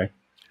 Okay.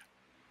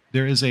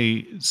 there is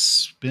a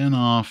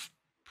spin-off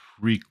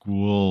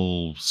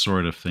prequel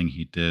sort of thing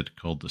he did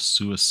called the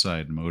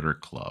Suicide Motor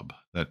Club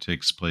that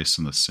takes place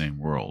in the same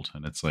world,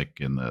 and it's like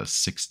in the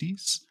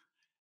 60s,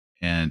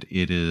 and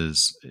it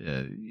is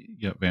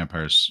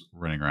vampires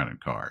running around in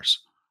cars.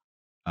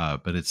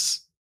 But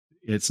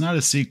it's not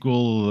a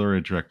sequel or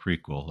a direct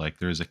prequel. Like,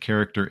 there's a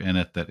character in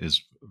it that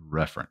is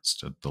referenced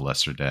to The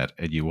Lesser Dead,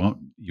 and you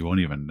won't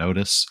even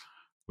notice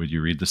when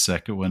you read the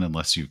second one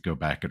unless you go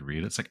back and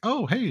read it. It's like,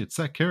 oh, hey, it's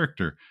that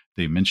character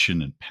they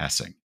mention in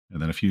passing,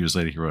 and then a few years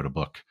later he wrote a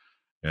book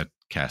that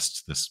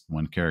casts this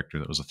one character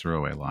that was a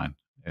throwaway line,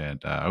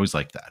 and I always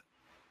like that,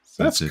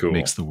 since That's it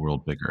makes cool. the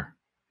world bigger.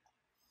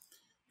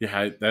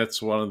 Yeah,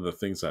 that's one of the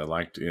things I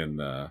liked in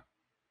the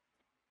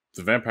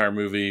vampire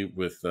movie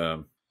with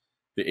the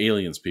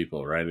aliens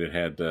people, right? It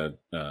had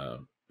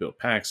Bill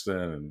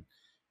Paxton,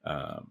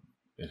 and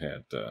it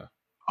had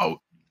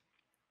Oh,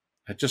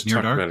 I just Near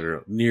talked about Dark. it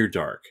earlier. Near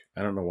Dark.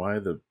 I don't know why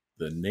the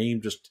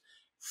name just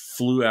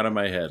flew out of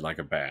my head like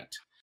a bat.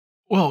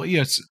 Well,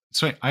 yes.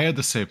 So I had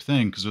the same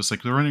thing because it was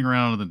like they're running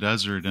around in the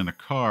desert in a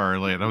car.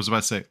 Like I was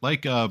about to say,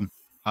 like, crap,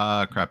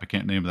 I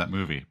can't name that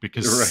movie Right.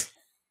 because.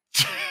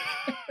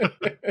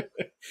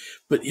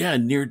 But yeah,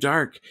 Near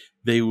Dark,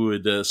 they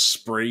would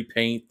spray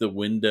paint the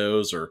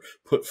windows or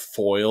put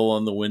foil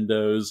on the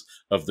windows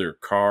of their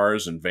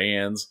cars and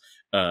vans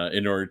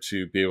in order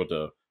to be able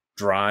to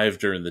drive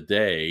during the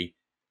day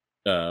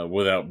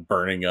without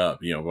burning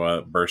up,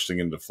 without bursting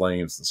into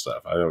flames and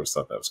stuff. I always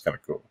thought that was kind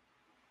of cool.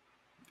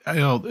 I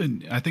know,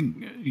 and I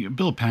think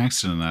Bill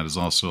Paxton in that is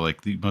also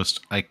like the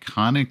most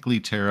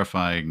iconically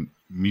terrifying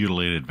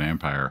mutilated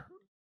vampire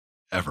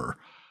ever.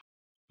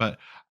 But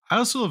I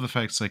also love the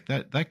fact like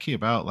that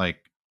came out like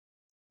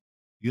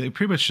they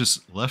pretty much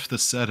just left the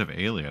set of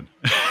Alien.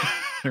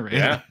 Or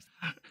Yeah.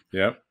 Alien.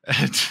 Yep.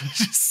 And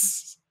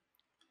just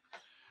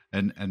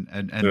and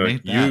They're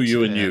like, made that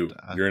you and you.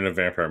 You're in a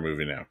vampire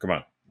movie now. Come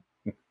on.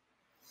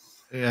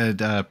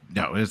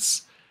 no,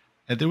 it's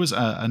and there was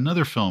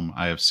another film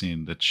I have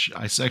seen that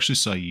I actually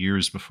saw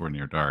years before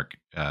Near Dark,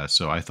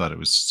 so I thought it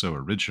was so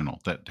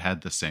original that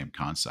had the same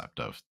concept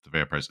of the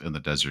vampires in the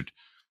desert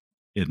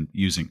in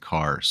using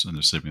cars and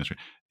they're sleeping in the street,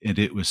 and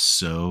it was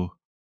so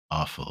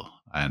awful.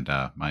 And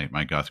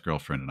my goth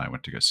girlfriend and I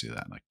went to go see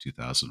that in like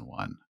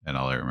 2001, and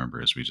all I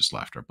remember is we just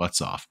laughed our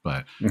butts off.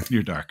 But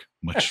Near Dark,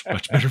 much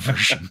better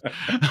version.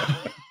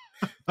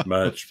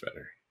 Much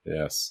better.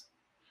 Yes.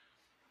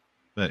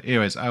 But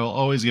anyways, I will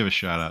always give a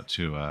shout out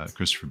to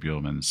Christopher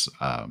Buehlman's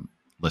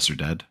Lesser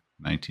Dead,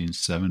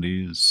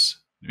 1970s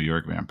New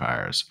York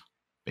vampires.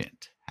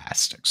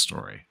 Fantastic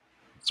story.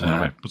 It's one of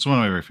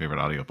my very favorite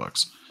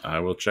audiobooks. I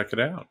will check it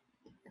out.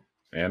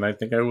 And I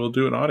think I will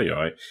do an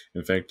audio.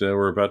 In fact,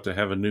 we're about to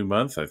have a new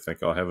month. I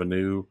think I'll have a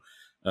new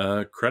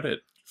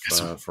credit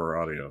for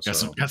audio.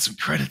 Got some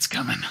credits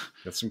coming.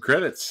 Got some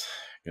credits.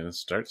 Gonna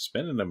start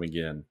spending them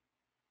again.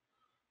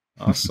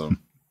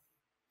 Awesome.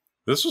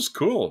 This was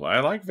cool. I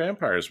like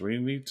vampires. We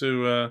need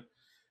to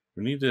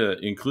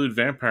include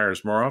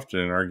vampires more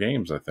often in our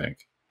games, I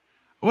think.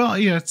 Well,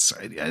 yeah,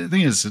 the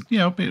thing is,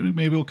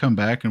 maybe we'll come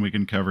back and we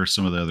can cover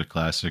some of the other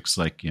classics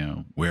like,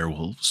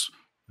 werewolves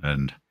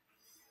and,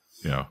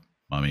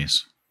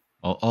 mummies,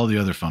 all the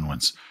other fun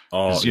ones.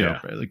 Oh, yeah.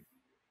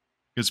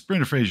 Because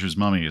Brendan Fraser's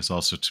Mummy is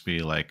also to be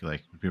like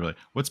people are like,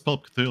 what's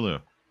Pulp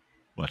Cthulhu?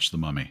 Watch the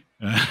Mummy.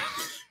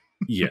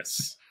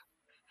 Yes.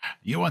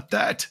 You want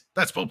that?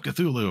 That's Pulp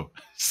Cthulhu.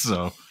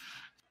 So.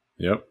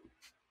 Yep.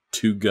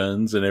 2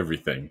 guns and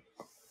everything.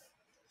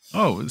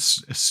 Oh,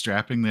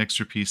 strapping the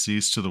extra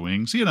PCs to the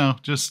wings.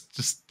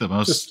 Just the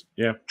most.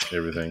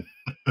 Everything.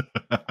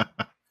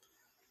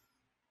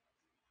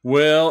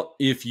 Well,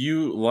 if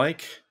you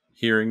like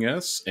hearing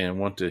us and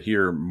want to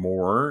hear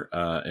more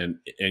and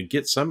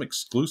get some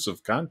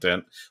exclusive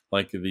content,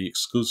 like the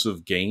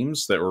exclusive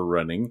games that we're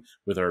running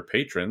with our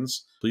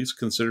patrons, please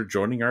consider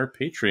joining our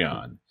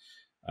Patreon.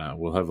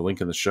 We'll have a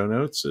link in the show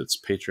notes. It's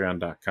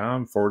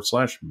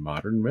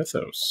patreon.com/modern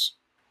mythos.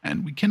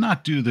 And we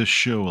cannot do this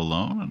show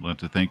alone. I'd like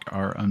to thank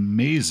our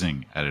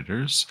amazing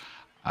editors,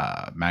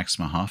 Max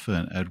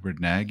Mahaffa and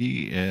Edward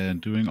Nagy, and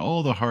doing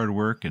all the hard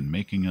work and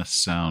making us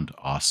sound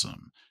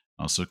awesome.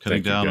 Also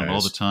cutting down on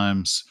all the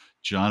times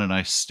John and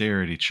I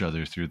stare at each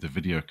other through the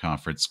video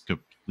conference,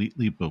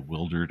 completely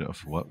bewildered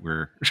of what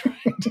we're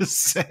trying to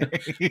say.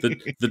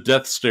 the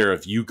death stare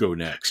of you go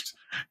next.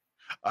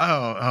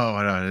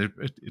 Oh!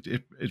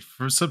 It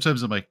for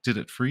sometimes I'm like, did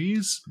it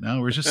freeze?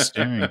 No, we're just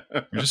staring.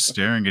 We're just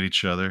staring at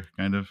each other,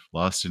 kind of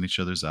lost in each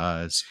other's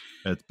eyes.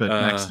 But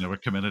Max and I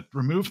would come in and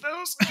remove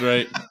those.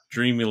 Right,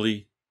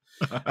 dreamily.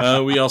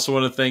 We also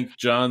want to thank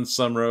John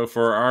Sumrow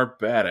for our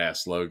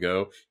badass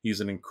logo. He's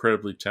an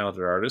incredibly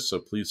talented artist, so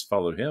please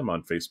follow him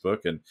on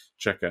Facebook and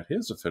check out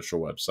his official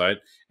website.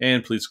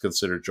 And please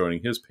consider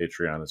joining his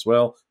Patreon as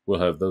well. We'll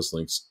have those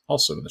links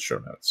also in the show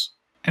notes.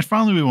 And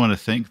finally, we want to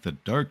thank the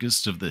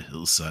Darkest of the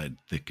Hillside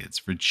Thickets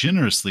for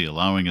generously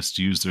allowing us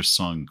to use their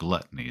song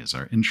Gluttony as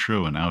our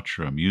intro and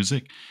outro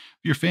music. If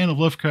you're a fan of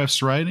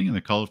Lovecraft's writing and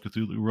the Call of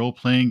Cthulhu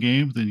role-playing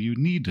game, then you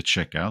need to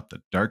check out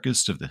the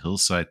Darkest of the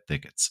Hillside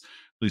Thickets.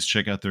 Please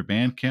check out their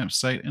Bandcamp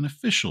site and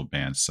official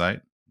band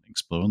site.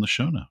 Links below in the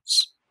show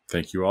notes.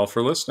 Thank you all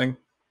for listening.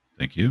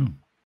 Thank you.